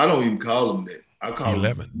 No, I don't even call him that. I call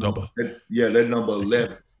 11. him Double. that number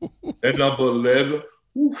 11. That number 11.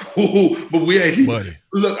 But we ain't. Buddy.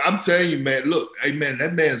 Look, I'm telling you, man. Look, hey, man,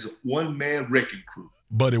 that man's a one-man wrecking crew.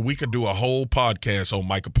 But if we could do a whole podcast on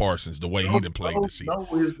Michael Parsons, the way he done played this season.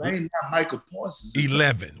 No, his name not Michael Parsons.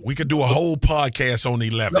 11. We could do a whole podcast on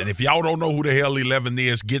 11. If y'all don't know who the hell 11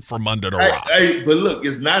 is, get from under the rock. Hey, but look,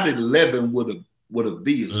 it's not 11 with a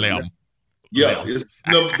B. It's 11. Yeah, it's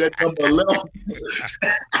that number 11.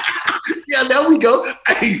 Yeah, there we go.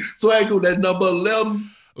 Hey, so I go that number 11.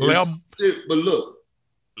 11. But look,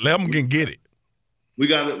 11 can get it. We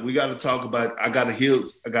gotta talk about. I gotta hear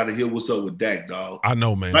what's up with Dak, dog. I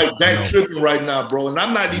know, man. Like Dak tripping right now, bro. And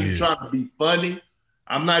I'm not even trying to be funny.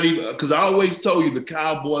 I'm not even because I always told you the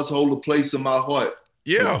Cowboys hold a place in my heart.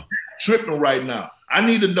 Yeah, tripping right now. I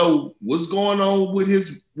need to know what's going on with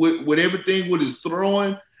his with everything with his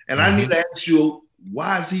throwing, and I need to ask you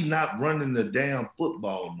why is he not running the damn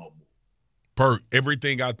football no more? Perk,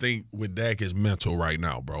 everything I think with Dak is mental right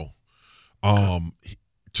now, bro.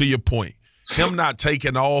 To your point. Him not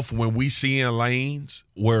taking off when we see in lanes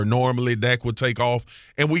where normally Dak would take off.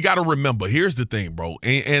 And we got to remember, here's the thing, bro.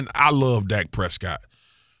 And I love Dak Prescott.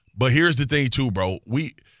 But here's the thing, too, bro.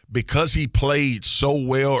 Because he played so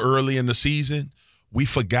well early in the season, we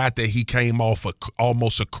forgot that he came off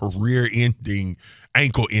almost a career-ending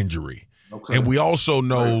ankle injury. Okay. And we also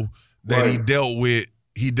know that he dealt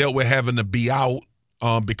with having to be out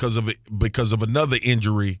because of another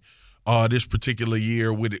injury this particular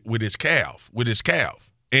year with his calf.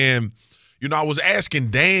 And, I was asking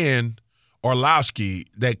Dan Orlovsky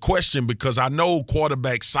that question because I know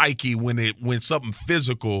quarterback psyche when something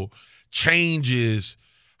physical changes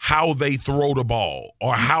how they throw the ball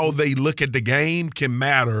or how they look at the game can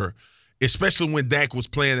matter, especially when Dak was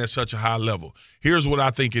playing at such a high level. Here's what I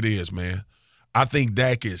think it is, man. I think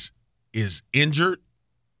Dak is injured,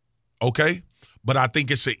 okay? But I think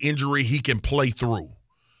it's an injury he can play through.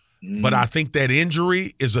 But I think that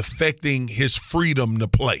injury is affecting his freedom to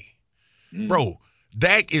play. Bro,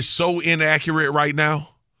 Dak is so inaccurate right now.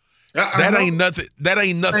 That ain't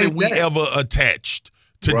nothing we ever attached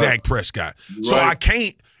to Dak Prescott. So I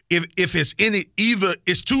can't if it's either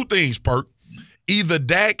it's two things, Perk. Either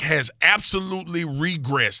Dak has absolutely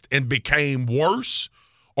regressed and became worse,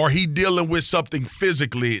 or he dealing with something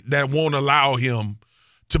physically that won't allow him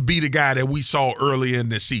to be the guy that we saw earlier in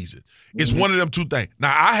this season. It's one of them two things.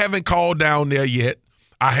 Now, I haven't called down there yet.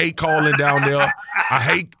 I hate calling down there.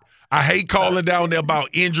 I hate calling down there about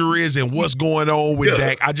injuries and what's going on with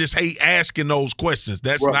Dak. I just hate asking those questions.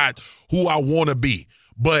 That's not who I want to be.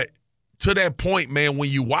 But to that point, man, when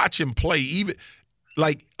you watch him play, even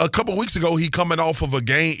like a couple weeks ago, he coming off of a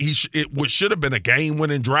game. It should have been a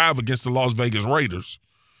game-winning drive against the Las Vegas Raiders.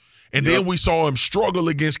 And then we saw him struggle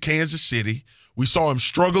against Kansas City. We saw him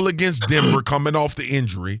struggle against Denver coming off the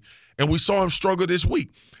injury. And we saw him struggle this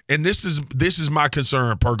week. And this is my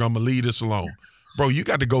concern, Perk. I'm going to leave this alone. Bro, you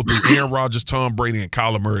got to go through Aaron Rodgers, Tom Brady, and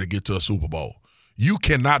Kyler Murray to get to a Super Bowl. You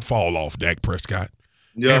cannot fall off, Dak Prescott.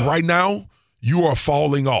 Yeah. And right now, you are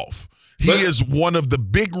falling off. He is one of the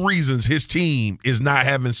big reasons his team is not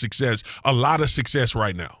having success, a lot of success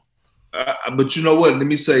right now. But you know what? Let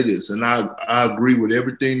me say this, and I agree with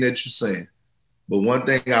everything that you're saying. But one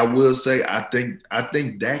thing I will say, I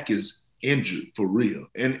think Dak is injured for real.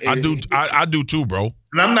 And I do too, bro.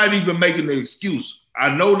 And I'm not even making the excuse. I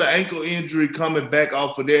know the ankle injury coming back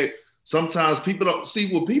off of that. Sometimes people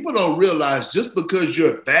don't realize, just because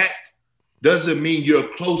you're back doesn't mean you're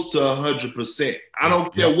close to 100%. I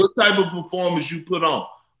don't care what type of performance you put on,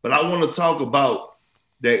 but I want to talk about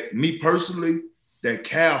that. Me personally, that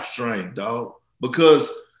calf strain, dog,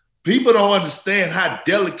 because people don't understand how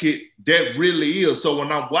delicate that really is. So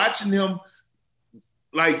when I'm watching him,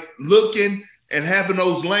 like looking and having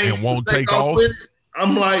those lanes and won't to take off. with it,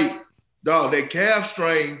 I'm like, dog, that calf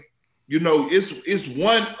strain, it's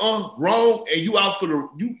one wrong, and you out for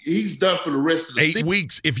he's done for the rest of the season. 8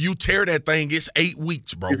 weeks. If you tear that thing, it's 8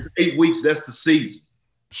 weeks, bro. It's 8 weeks. That's the season.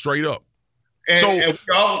 Straight up. And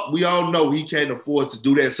we all know he can't afford to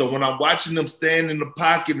do that. So when I'm watching them stand in the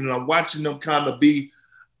pocket and I'm watching them kind of be,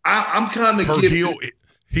 I'm kind of giving.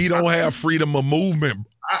 He don't have freedom of movement,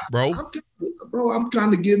 bro. I'm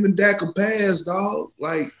kind of giving Dak a pass, dog.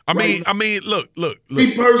 Like, I mean, look.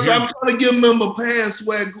 Me personally, I'm kind of giving them a pass.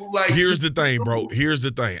 Like, here's the thing, bro. Here's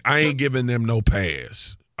the thing. I ain't giving them no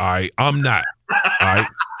pass. All right, I'm not. All right,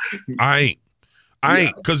 I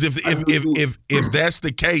ain't. Because if that's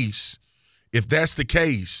the case. If that's the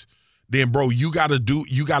case, then, bro, you got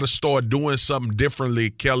to start doing something differently,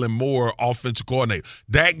 Kellen Moore, offensive coordinator.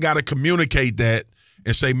 Dak got to communicate that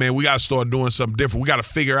and say, man, we got to start doing something different. We got to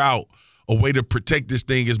figure out a way to protect this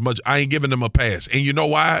thing as much. I ain't giving them a pass. And you know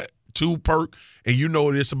why, too, Perk? And you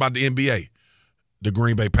know this about the NBA. The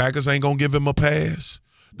Green Bay Packers ain't going to give him a pass.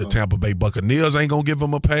 The Tampa Bay Buccaneers ain't going to give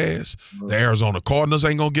him a pass. The Arizona Cardinals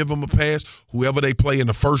ain't going to give him a pass. Whoever they play in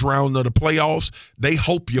the first round of the playoffs, they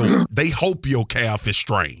hope your calf is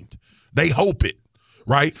strained. They hope it,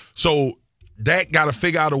 right? So Dak got to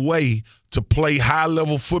figure out a way to play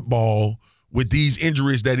high-level football with these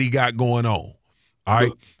injuries that he got going on. All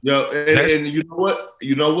right. Yeah, and you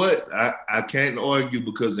know what? I can't argue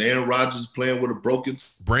because Aaron Rodgers playing with a broken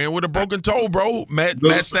toe, bro. Matt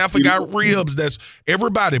Stafford got ribs. That's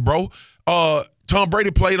everybody, bro. Tom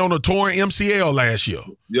Brady played on a torn MCL last year.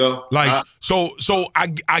 Yeah. So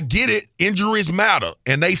I get it. Injuries matter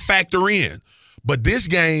and they factor in. But this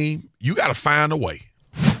game, you got to find a way.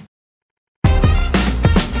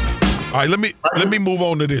 All right, let me move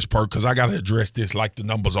on to this, Perk, because I got to address this like the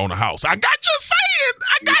numbers on the house. I got you saying.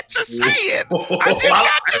 I just got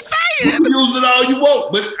you saying. You use it all you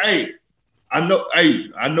want, but hey, I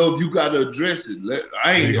know if you got to address it.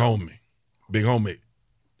 Big homie,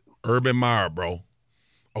 Urban Meyer, bro.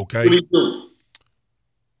 Okay. What did he do?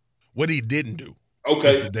 What he didn't do. Okay.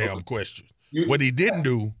 Is the damn question. What he didn't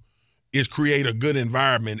do is create a good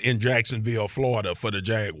environment in Jacksonville, Florida for the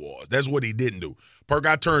Jaguars. That's what he didn't do. Perk,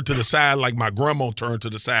 I turned to the side like my grandma turned to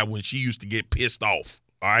the side when she used to get pissed off.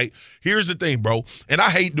 All right? Here's the thing, bro. And I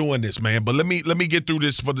hate doing this, man, but let me get through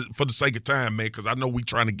this for the sake of time, man, because I know we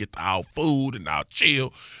trying to get to our food and our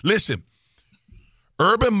chill. Listen,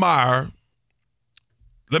 Urban Meyer,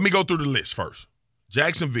 let me go through the list first.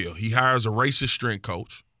 Jacksonville, he hires a racist strength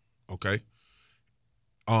coach, okay?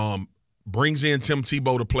 Brings in Tim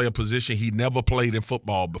Tebow to play a position he never played in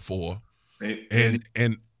football before, and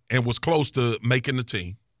was close to making the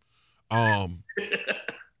team.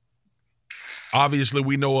 Obviously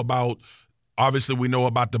we know about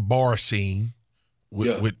the bar scene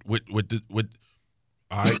with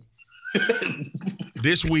all right.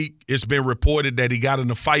 This week it's been reported that he got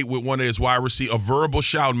in a fight with one of his wide receivers, a verbal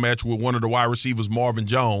shouting match with one of the wide receivers, Marvin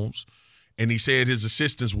Jones, and he said his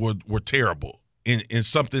assistants were terrible in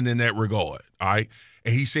something in that regard. All right.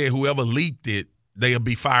 And he said whoever leaked it, they'll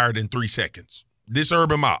be fired in 3 seconds. This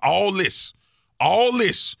Urban Meyer, all this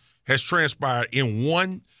has transpired in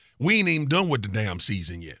one. We ain't even done with the damn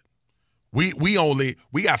season yet. We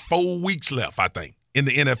got 4 weeks left, I think, in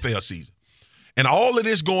the NFL season. And all of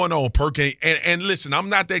this going on, Perk, and listen, I'm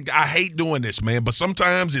not that, I hate doing this, man, but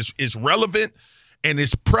sometimes it's relevant and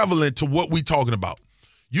it's prevalent to what we talking about.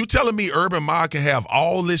 You telling me Urban Meyer can have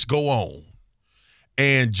all this go on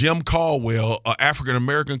and Jim Caldwell, an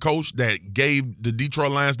African-American coach that gave the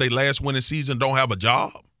Detroit Lions their last winning season, don't have a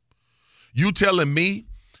job? You telling me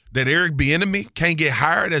that Eric Bieniemy can't get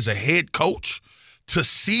hired as a head coach to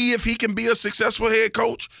see if he can be a successful head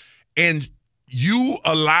coach, and you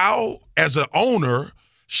allow, as an owner,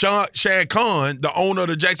 Shad Khan, the owner of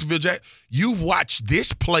the Jacksonville Jaguars, you've watched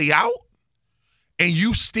this play out, and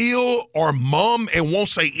you still are mum and won't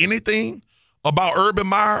say anything about Urban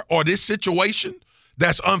Meyer or this situation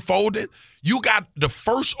that's unfolded? You got the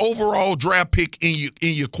first overall draft pick in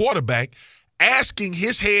your quarterback asking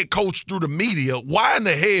his head coach through the media, why in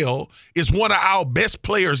the hell is one of our best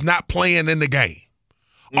players not playing in the game?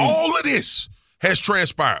 All of this has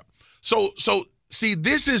transpired. So see,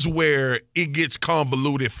 this is where it gets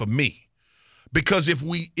convoluted for me, because if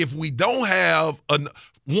we don't have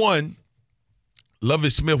one,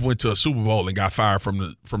 Lovie Smith went to a Super Bowl and got fired from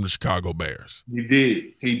the Chicago Bears. He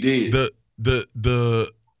did.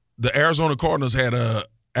 The Arizona Cardinals had a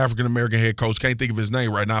African-American head coach, can't think of his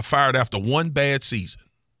name right now, fired after one bad season.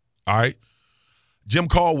 All right? Jim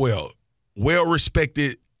Caldwell,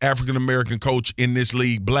 well-respected African-American coach in this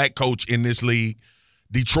league, black coach in this league,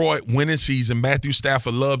 Detroit winning season. Matthew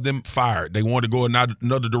Stafford loved them, fired. They wanted to go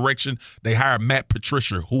another direction. They hired Matt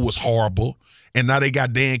Patricia, who was horrible. And now they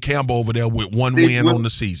got Dan Campbell over there with one win on the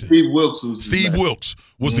season. Steve Wilkes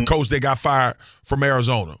was the coach that got fired from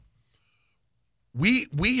Arizona.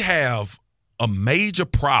 We have a major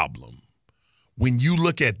problem when you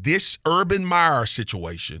look at this Urban Meyer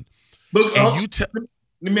situation. But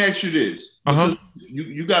let me ask you this.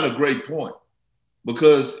 You got a great point.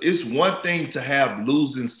 Because it's one thing to have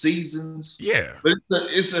losing seasons. Yeah. But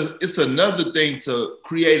it's another thing to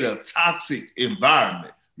create a toxic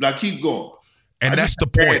environment. Now keep going. And that's the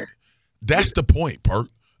point. That's the point, Perk.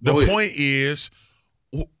 The point is,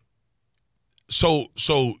 so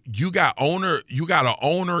you got an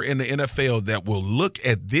owner in the NFL that will look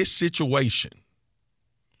at this situation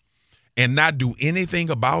and not do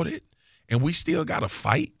anything about it, and we still got to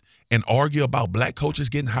fight and argue about black coaches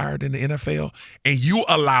getting hired in the NFL, and you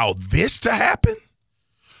allow this to happen?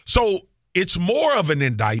 So it's more of an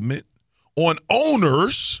indictment on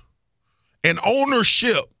owners and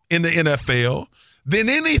ownership in the NFL than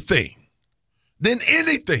anything.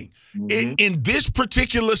 Mm-hmm. In this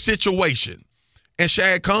particular situation. And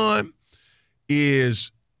Shad Khan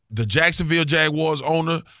is the Jacksonville Jaguars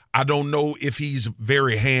owner. I don't know if he's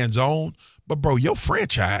very hands-on, but, bro, your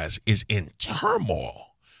franchise is in turmoil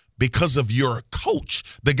because of your coach,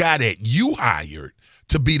 the guy that you hired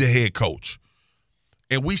to be the head coach.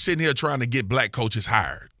 And we sitting here trying to get black coaches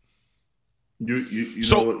hired.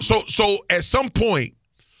 So at some point,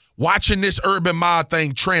 watching this Urban Meyer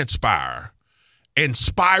thing transpire and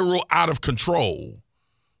spiral out of control,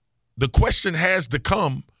 the question has to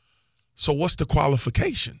come, so what's the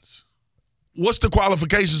qualifications? What's the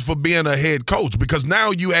qualifications for being a head coach? Because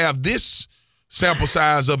now you have this sample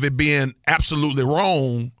size of it being absolutely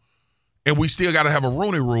wrong, and we still got to have a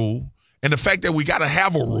Rooney Rule. And the fact that we got to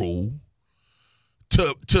have a rule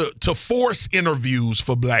to force interviews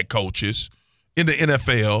for black coaches in the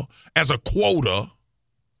NFL as a quota,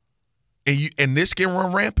 and this can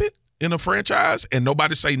run rampant in a franchise and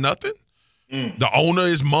nobody say nothing. The owner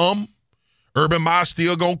is mum. Urban Meyer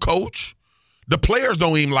still gonna coach. The players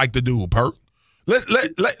don't even like the dude, Perk.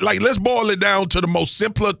 Let's boil it down to the most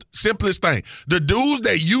simplest thing. The dudes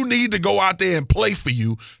that you need to go out there and play for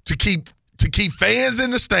you to keep fans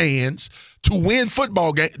in the stands to win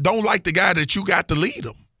football games don't like the guy that you got to lead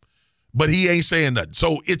them. But he ain't saying nothing.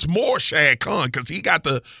 So it's more Shad Khan because he got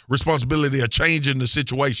the responsibility of changing the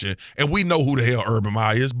situation. And we know who the hell Urban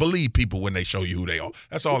Meyer is. Believe people when they show you who they are.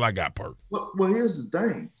 That's all I got, Perk. Well, here's the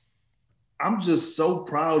thing. I'm just so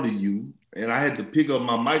proud of you. And I had to pick up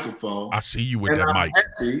my microphone. I see you with that I'm mic.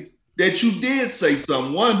 Happy that you did say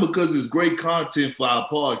something. One, because it's great content for our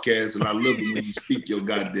podcast, and I love it when you speak your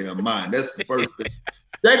goddamn mind. That's the first thing.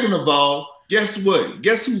 Second of all, guess what?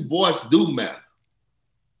 Guess whose voice do matter?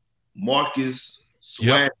 Marcus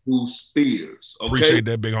Swagoo Spears. Okay? Appreciate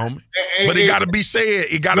that, big homie. But it got to be said.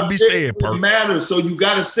 It got to be said, Perk. It matters. So you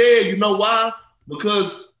got to say it. You know why?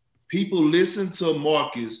 Because people listen to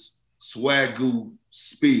Marcus Swagoo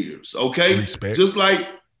Spears, okay? Respect. Just like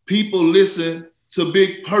people listen to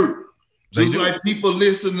Big Perk. Just like people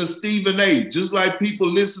listen to Stephen A. Just like people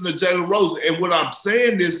listen to Jalen Rose. And what I'm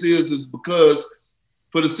saying this is because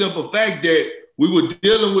for the simple fact that we were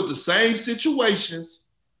dealing with the same situations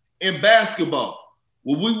in basketball,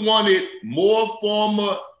 where we wanted more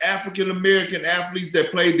former African-American athletes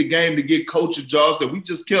that played the game to get coaching jobs, that we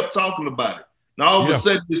just kept talking about it. Now, all of a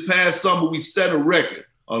sudden, this past summer, we set a record.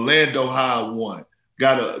 Orlando High won.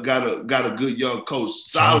 Got a good young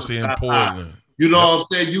coach. Chauncey and Portland. You know what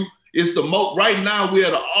I'm saying? It's the most right now. We're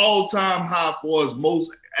at an all-time high for as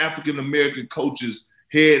most African-American coaches,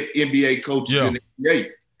 head NBA coaches in the NBA.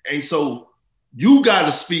 And so you got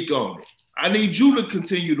to speak on it. I need you to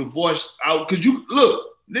continue to voice out because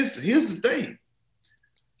listen, here's the thing.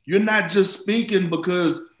 You're not just speaking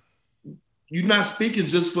because you're not speaking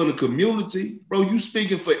just for the community, bro. You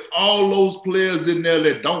speaking for all those players in there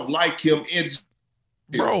that don't like him,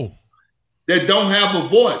 bro, that don't have a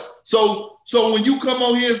voice. So when you come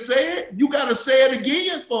on here and say it, you got to say it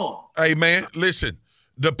again for them. Hey, man, listen.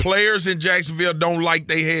 The players in Jacksonville don't like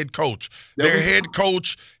their head coach. Their head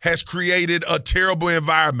coach has created a terrible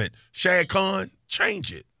environment. Shad Khan,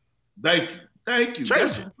 change it. Thank you.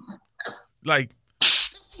 Change it. Like,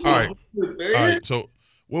 all right. So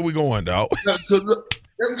where we going, dog?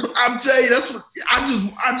 I'm telling you, that's what I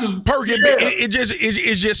just. Perk,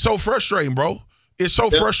 it's just so frustrating, bro. It's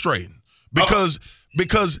so frustrating because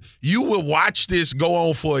you will watch this go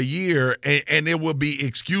on for a year and it will be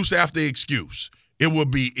excuse after excuse. It will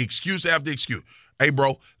be excuse after excuse. Hey,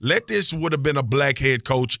 bro, this would have been a black head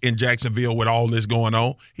coach in Jacksonville with all this going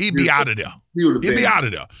on. He'd be out of there. He'd be out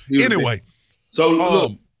of there. Anyway. So,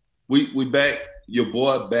 look, we back. Your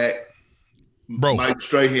boy back. Bro. Mike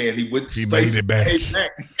Strahan, he went to He space. made it back.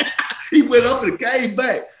 He went up and came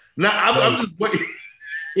back. Now, I'm just waiting.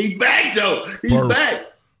 He back, though. He's back.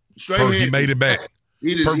 Strahan. He made it back.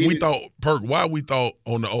 Perk, why we thought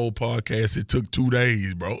on the old podcast it took 2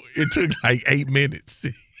 days, bro? It took like 8 minutes.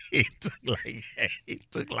 It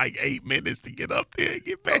took like 8 minutes to get up there and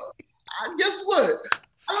get back. Guess what?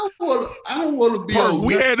 I don't want to be. Perk,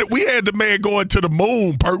 we had the man going to the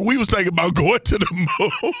moon. Perk, we was thinking about going to the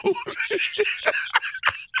moon.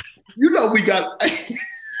 You know we got.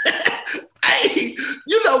 Hey,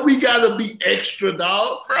 you know we gotta be extra,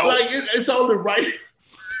 dog. Bro. Like it's only right.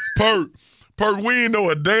 Perk, we ain't know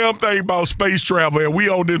a damn thing about space travel, and we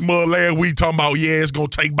on this mud last week talking about it's gonna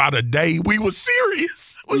take about a day. We was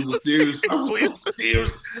serious. We was serious. I was so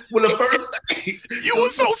serious. When the first day, you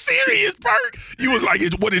was so serious, Perk. You was like,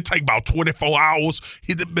 what it take about 24 hours?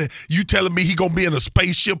 You telling me he gonna be in a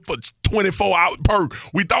spaceship for 24 hours, Perk?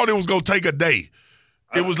 We thought it was gonna take a day.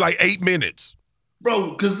 It was like 8 minutes,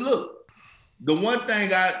 bro. Because look. The one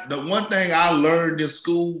thing I learned in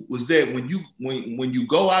school was that when you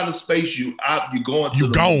go out of space, you going to you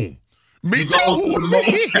the gone. moon. Me too.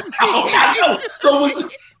 I know. So when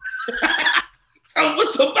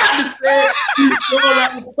somebody said he's going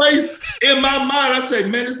out of space, in my mind I say,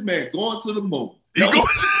 man, this man going to the moon. He going to the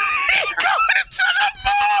moon.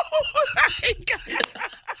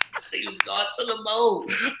 He was going to the moon.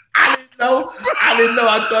 I didn't know.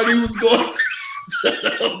 I thought he was going to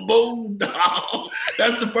the moon, dog.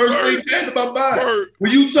 That's the first thing that came to my mind.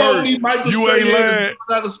 When you told me Michael Strahan is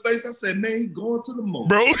going out of space, I said, man, he's going to the moon.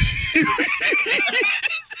 Bro.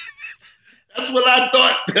 That's what I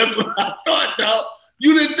thought, dog.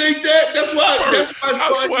 You didn't think that? That's why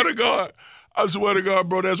I swear to God,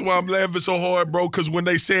 bro, that's why I'm laughing so hard, bro, because when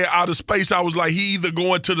they said out of space, I was like, he either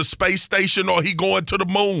going to the space station or he going to the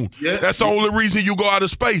moon. Yeah. That's the only reason you go out of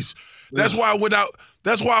space. Yeah. That's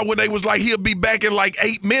why when they was like, he'll be back in like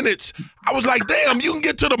 8 minutes, I was like, damn, you can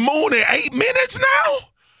get to the moon in 8 minutes now?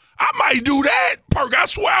 I might do that. Perk, I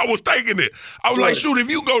swear I was thinking it. I was like, shoot, if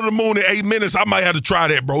you go to the moon in 8 minutes, I might have to try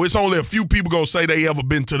that, bro. It's only a few people going to say they ever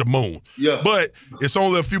been to the moon. Yeah. But it's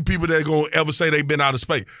only a few people that going to ever say they been out of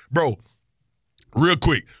space. Bro, real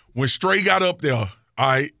quick, when Stray got up there, all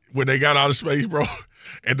right, when they got out of space, bro,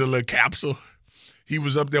 and the little capsule, he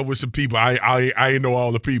was up there with some people. I ain't know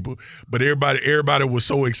all the people, but everybody was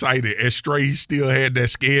so excited. And Stray still had that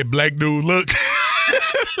scared black dude look.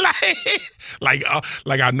 like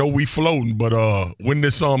I know we floating, but when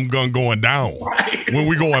this gun going down, when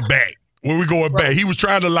we going back. Back, he was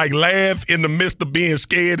trying to like laugh in the midst of being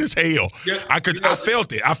scared as hell. Yeah, I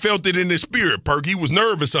felt it. I felt it in his spirit, Perk. He was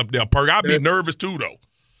nervous up there, Perk. I'd be nervous too, though.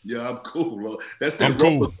 Yeah, I'm cool, bro. That's that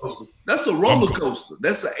roller coaster. That's a roller coaster.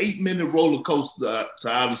 That's an 8-minute roller coaster to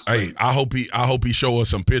outer space. Hey, I hope he show us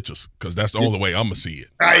some pictures, because that's the only way I'm gonna see it.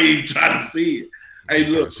 I ain't trying to see it. Hey,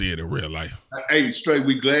 look, to see it in real life. Hey, Stray,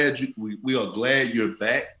 we are glad you're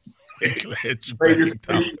back. Glad you're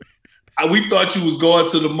back. We thought you was going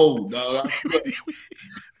to the moon, dog.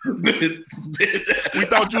 We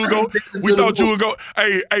thought you would go.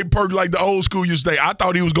 Hey, Perk, like the old school used to say, I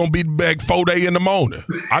thought he was gonna be back 4 days in the morning.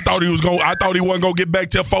 I thought he wasn't gonna get back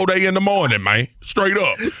till 4 days in the morning, man. Straight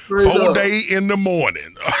up. 4 days in the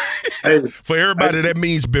morning. Hey, for everybody, that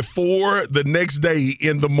means before the next day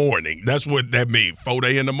in the morning. That's what that means. 4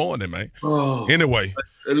 days in the morning, man. Oh. Anyway.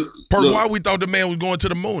 Perk, why we thought the man was going to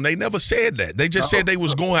the moon? They never said that. They just said they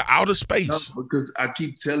was going out of space. No, because I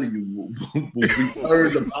keep telling you, when we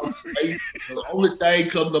heard about space, the only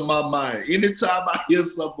thing comes to my mind. Anytime I hear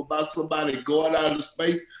something about somebody going out of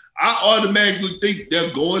space, I automatically think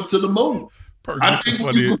they're going to the moon. Perk, I think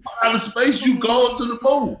when you go out of space, you going to the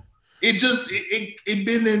moon. It just, it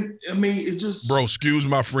been in, I mean, it just. Bro, excuse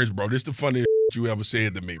my French, bro. This the funniest you ever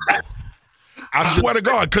said to me, bro. I swear to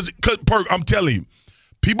God, because Perk, I'm telling you,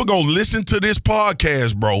 people gonna listen to this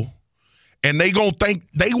podcast, bro, and they gonna think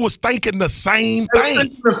they was thinking the same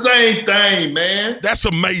thing. The same thing, man. That's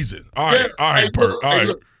amazing. All right, Perk. All right.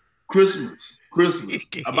 Look, Christmas.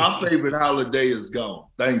 My favorite holiday is gone.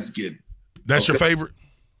 Thanksgiving. That's your favorite?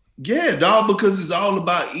 Yeah, dog, because it's all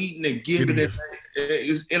about eating and giving.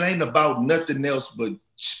 It ain't about nothing else but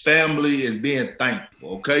family and being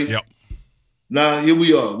thankful, okay? Yep. Now, here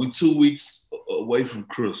we are. We 2 weeks away from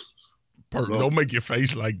Christmas. Perk, don't make your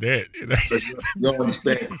face like that. You don't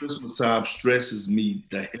understand. Christmas time stresses me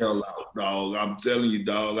the hell out, dog. I'm telling you,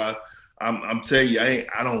 dog. I'm telling you,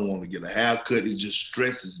 I don't want to get a haircut. It just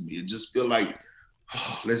stresses me. It just feel like,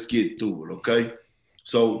 let's get through it, okay?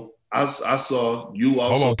 So I saw you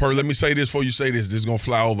also. Hold on, Per. Let me say this before you say this. This is gonna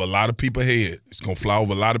fly over a lot of people's head. It's gonna fly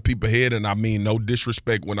over a lot of people's head, and I mean no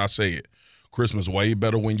disrespect when I say it. Christmas way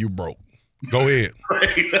better when you broke. Go ahead.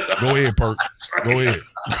 Go ahead, Per. Go ahead.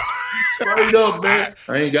 Straight up, man.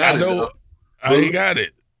 I ain't got it. I ain't got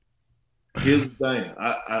it. Here's the thing.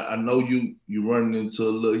 I know you running into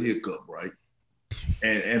a little hiccup, right?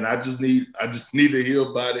 And I just need to hear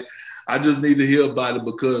about it. I just need to hear about it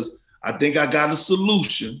because I think I got a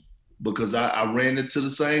solution because I ran into the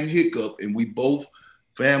same hiccup, and we both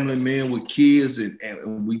family men with kids,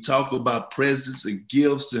 and we talk about presents and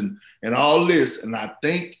gifts and all this. And I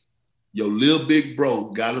think your little big bro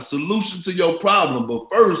got a solution to your problem. But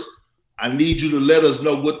first, I need you to let us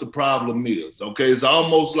know what the problem is. Okay, it's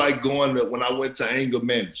almost like when I went to anger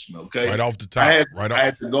management. Okay, right off the top. I had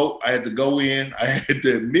to go in. I had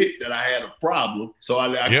to admit that I had a problem, so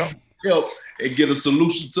I could help and get a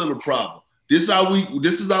solution to the problem. This is how we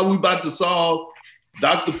about to solve.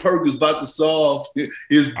 Dr. Perk is about to solve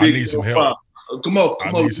his big I need some help. Problem. Come on.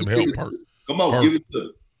 I need some help, Perk. Come on, give it to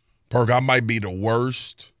me. Perk, I might be the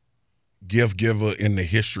worst gift giver in the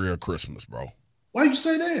history of Christmas, bro. Why you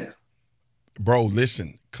say that? Bro,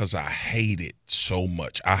 listen, because I hate it so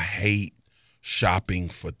much. I hate shopping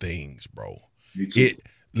for things, bro. Me too.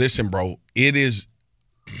 Listen, bro, it is.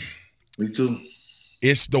 Me too.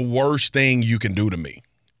 It's the worst thing you can do to me.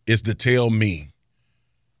 Is to tell me,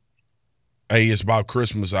 hey, it's about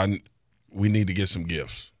Christmas. We need to get some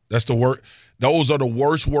gifts. That's the word. Those are the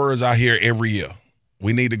worst words I hear every year.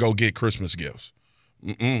 We need to go get Christmas gifts.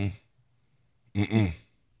 Bro,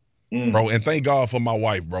 and thank God for my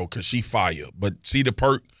wife, bro, because she fire. But see the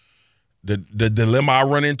perk, the dilemma I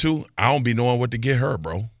run into, I don't be knowing what to get her,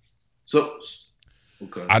 bro. So,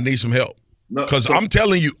 okay. I need some help. Because I'm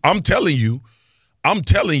telling you,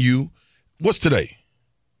 what's today?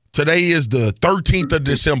 Today is the 13th of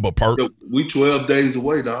December, Perk. We 12 days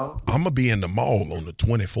away, dog. I'm going to be in the mall on the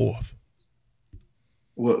 24th.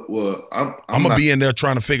 Well, I'm going to be in there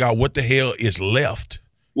trying to figure out what the hell is left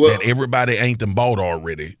that everybody ain't done bought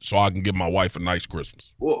already so I can give my wife a nice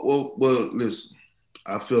Christmas. Well, listen.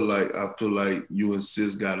 I feel like you and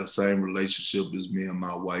sis got the same relationship as me and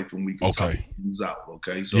my wife, and we can talk things out,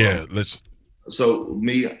 okay? So yeah, let's. So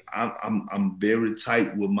me, I'm very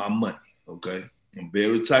tight with my money, okay? I'm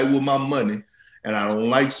very tight with my money, and I don't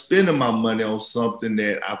like spending my money on something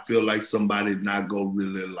that I feel like somebody not gonna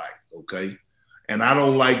really like, okay? And I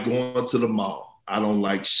don't like going to the mall. I don't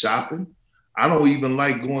like shopping. I don't even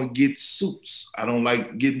like going to get suits. I don't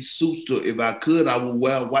like getting suits. If I could, I would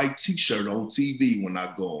wear a white T-shirt on TV when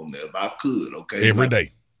I go on there. If I could, okay? Every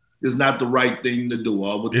day. It's not the right thing to do.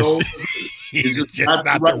 It's just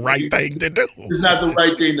not the right thing to do. It's not the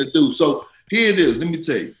right thing to do. So here it is. Let me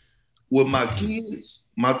tell you. With my kids,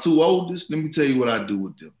 my two oldest, let me tell you what I do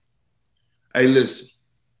with them. Hey, listen.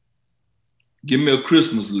 Give me a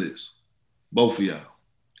Christmas list. Both of y'all.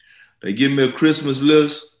 They give me a Christmas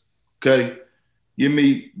list, okay? Give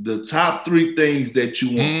me the top 3 things that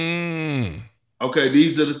you want. Okay,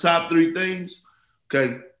 these are the top 3 things.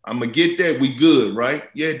 Okay, I'm going to get that. We good, right?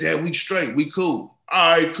 Yeah, Dad, we straight. We cool.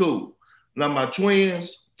 All right, cool. Now, my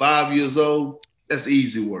twins, 5 years old, that's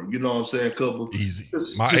easy work. You know what I'm saying, couple? Easy.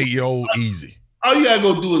 My 8-year-old, easy. All you got to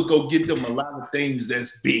go do is go get them a lot of things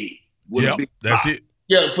that's big. Yeah, that's it.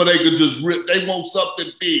 Yeah, for they could just rip. They want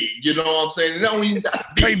something big. You know what I'm saying? They don't even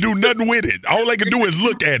can't do nothing with it. All they can do is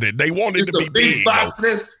look at it. They want it to be big. Box,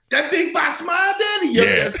 that big box, my daddy. Yeah,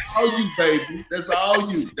 that's all you, baby. That's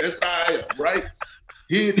all you. That's how I am, right?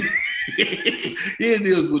 Here it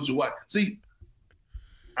is with your wife. See,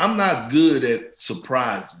 I'm not good at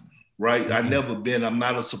surprising, right? Mm-hmm. I never been. I'm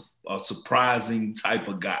not a surprising type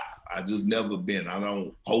of guy. I just never been. I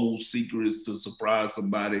don't hold secrets to surprise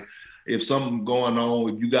somebody. If something going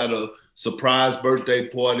on, if you got a surprise birthday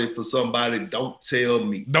party for somebody, don't tell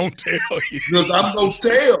me. Don't tell you. Because I'm going to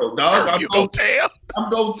tell, dog. I'm going to tell. I'm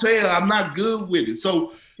going to tell. I'm not good with it.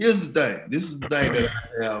 So here's the thing. This is the thing that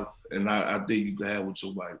I have, and I think you can have with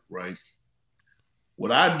your wife, right?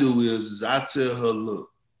 What I do is I tell her, look,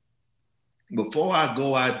 before I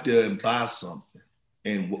go out there and buy something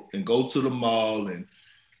and go to the mall and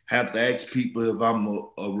have to ask people if I'm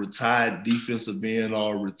a retired defensive end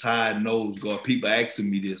or a retired nose guard. People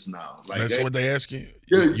asking me this now. Like that's what they ask you.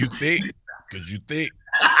 Yeah. You thick? Because you thick.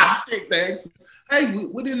 I think they ask me, hey,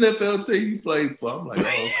 what NFL team you played for? I'm like,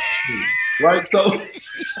 oh, right? So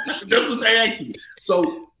that's what they ask me.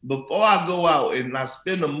 So before I go out and I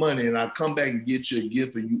spend the money and I come back and get you a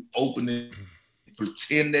gift and you open it,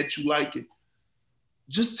 pretend that you like it,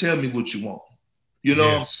 just tell me what you want. You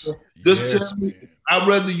know, just tell me. Man. I'd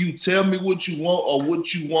rather you tell me what you want or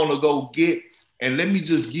what you want to go get and let me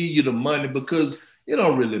just give you the money because it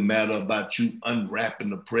don't really matter about you unwrapping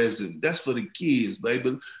the present. That's for the kids,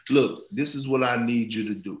 baby. Look, this is what I need you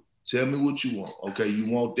to do. Tell me what you want. Okay, you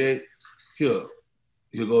want that? Here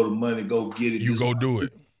go the money. Go get it. You go do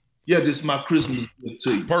it. Yeah, this is my Christmas gift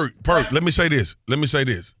to you. Perk. Let me say this.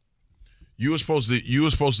 You were supposed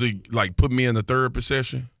to like put me in the therapy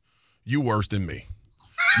session. You worse than me.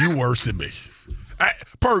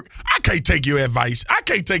 Perk, I can't take your advice. I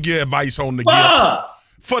can't take your advice on the gift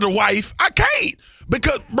for the wife. I can't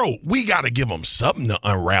because, bro, we got to give them something to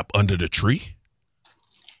unwrap under the tree.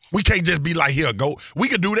 We can't just be like, here, go. We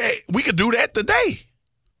could do that. We could do that today.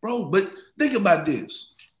 Bro, but think about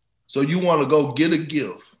this. So you want to go get a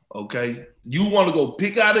gift, okay? You want to go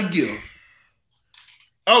pick out a gift.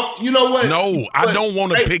 Oh, you know what? No, I don't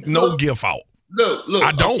want to pick no gift out. Look.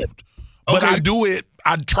 I don't. Okay. But I do it.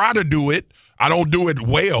 I try to do it. I don't do it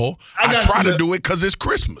well. I try to do it because it's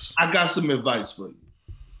Christmas. I got some advice for you.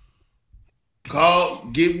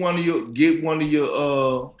 Get one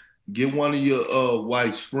of your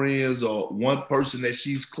wife's friends or one person that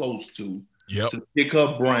she's close to to pick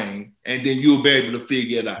her brain, and then you'll be able to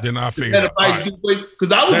figure it out. Then I figure it out. Because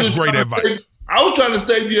that's great advice. I was trying to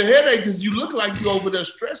save you a headache because you look like you over there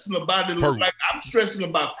stressing about it. Like I'm stressing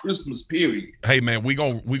about Christmas, period. Hey man, we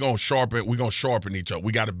gonna sharpen each other.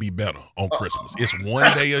 We gotta be better on Christmas. It's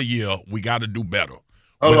one day a year. We gotta do better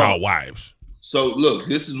with our wives. So look,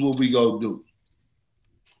 this is what we gonna do.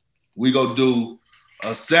 We gonna do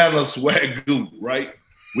a Santa swagoo, right?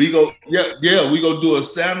 We gonna do a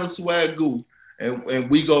Santa swagoo, and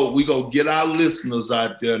we go get our listeners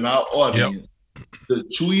out there and our audience to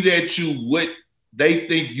tweet at you what they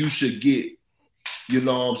think you should get. You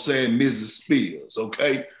know what I'm saying, Mrs. Spears,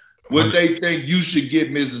 okay? What they think you should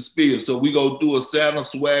get, Mrs. Spears. So we go do a Santa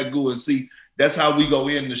swagoo and see. That's how we go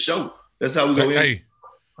in the show. That's how we go in.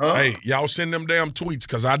 Hey, y'all send them damn tweets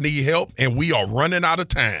because I need help and we are running out of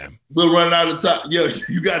time. We're running out of time. Yeah,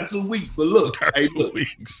 you got 2 weeks. But look,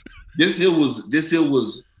 weeks. This here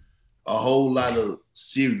was a whole lot of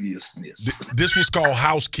seriousness. This was called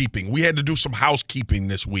housekeeping. We had to do some housekeeping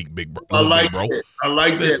this week, big bro. I like that.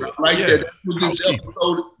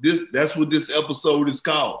 That's what this episode is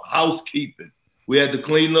called. Housekeeping. We had to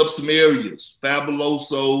clean up some areas.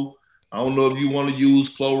 Fabuloso. I don't know if you want to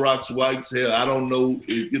use Clorox wipes here. I don't know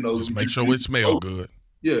if, Just make sure it smells good.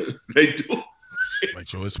 Yeah, they do. Make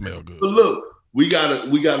sure it smells good. But look, we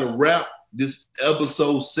gotta wrap this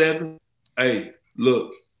episode 7. Hey,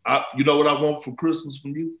 look, you know what I want for Christmas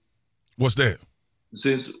from you? What's that?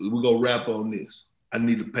 Since we're gonna wrap on this, I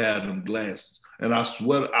need a pair of them glasses. And I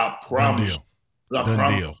swear, I promise. I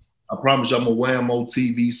promise you, I'm gonna wear them on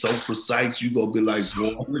TV so precise. You gonna be like,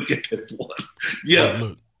 boy, look at that one. Yeah.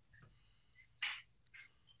 Look.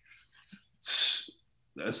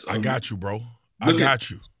 I got you, bro. I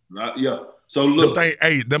got you. Yeah. So look,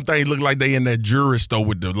 them things look like they in that jewelry store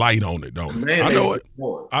with the light on it, don't they? I know it.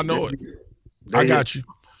 I know it. I got you.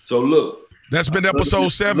 So look, that's been episode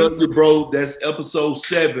 7. Love you, bro. That's episode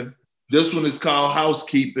 7. This one is called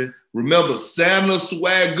Housekeeping. Remember, Santa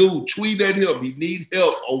Swagoo. Tweet at him. He need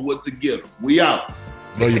help on what to get him. We out.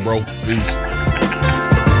 Love you, bro. Peace.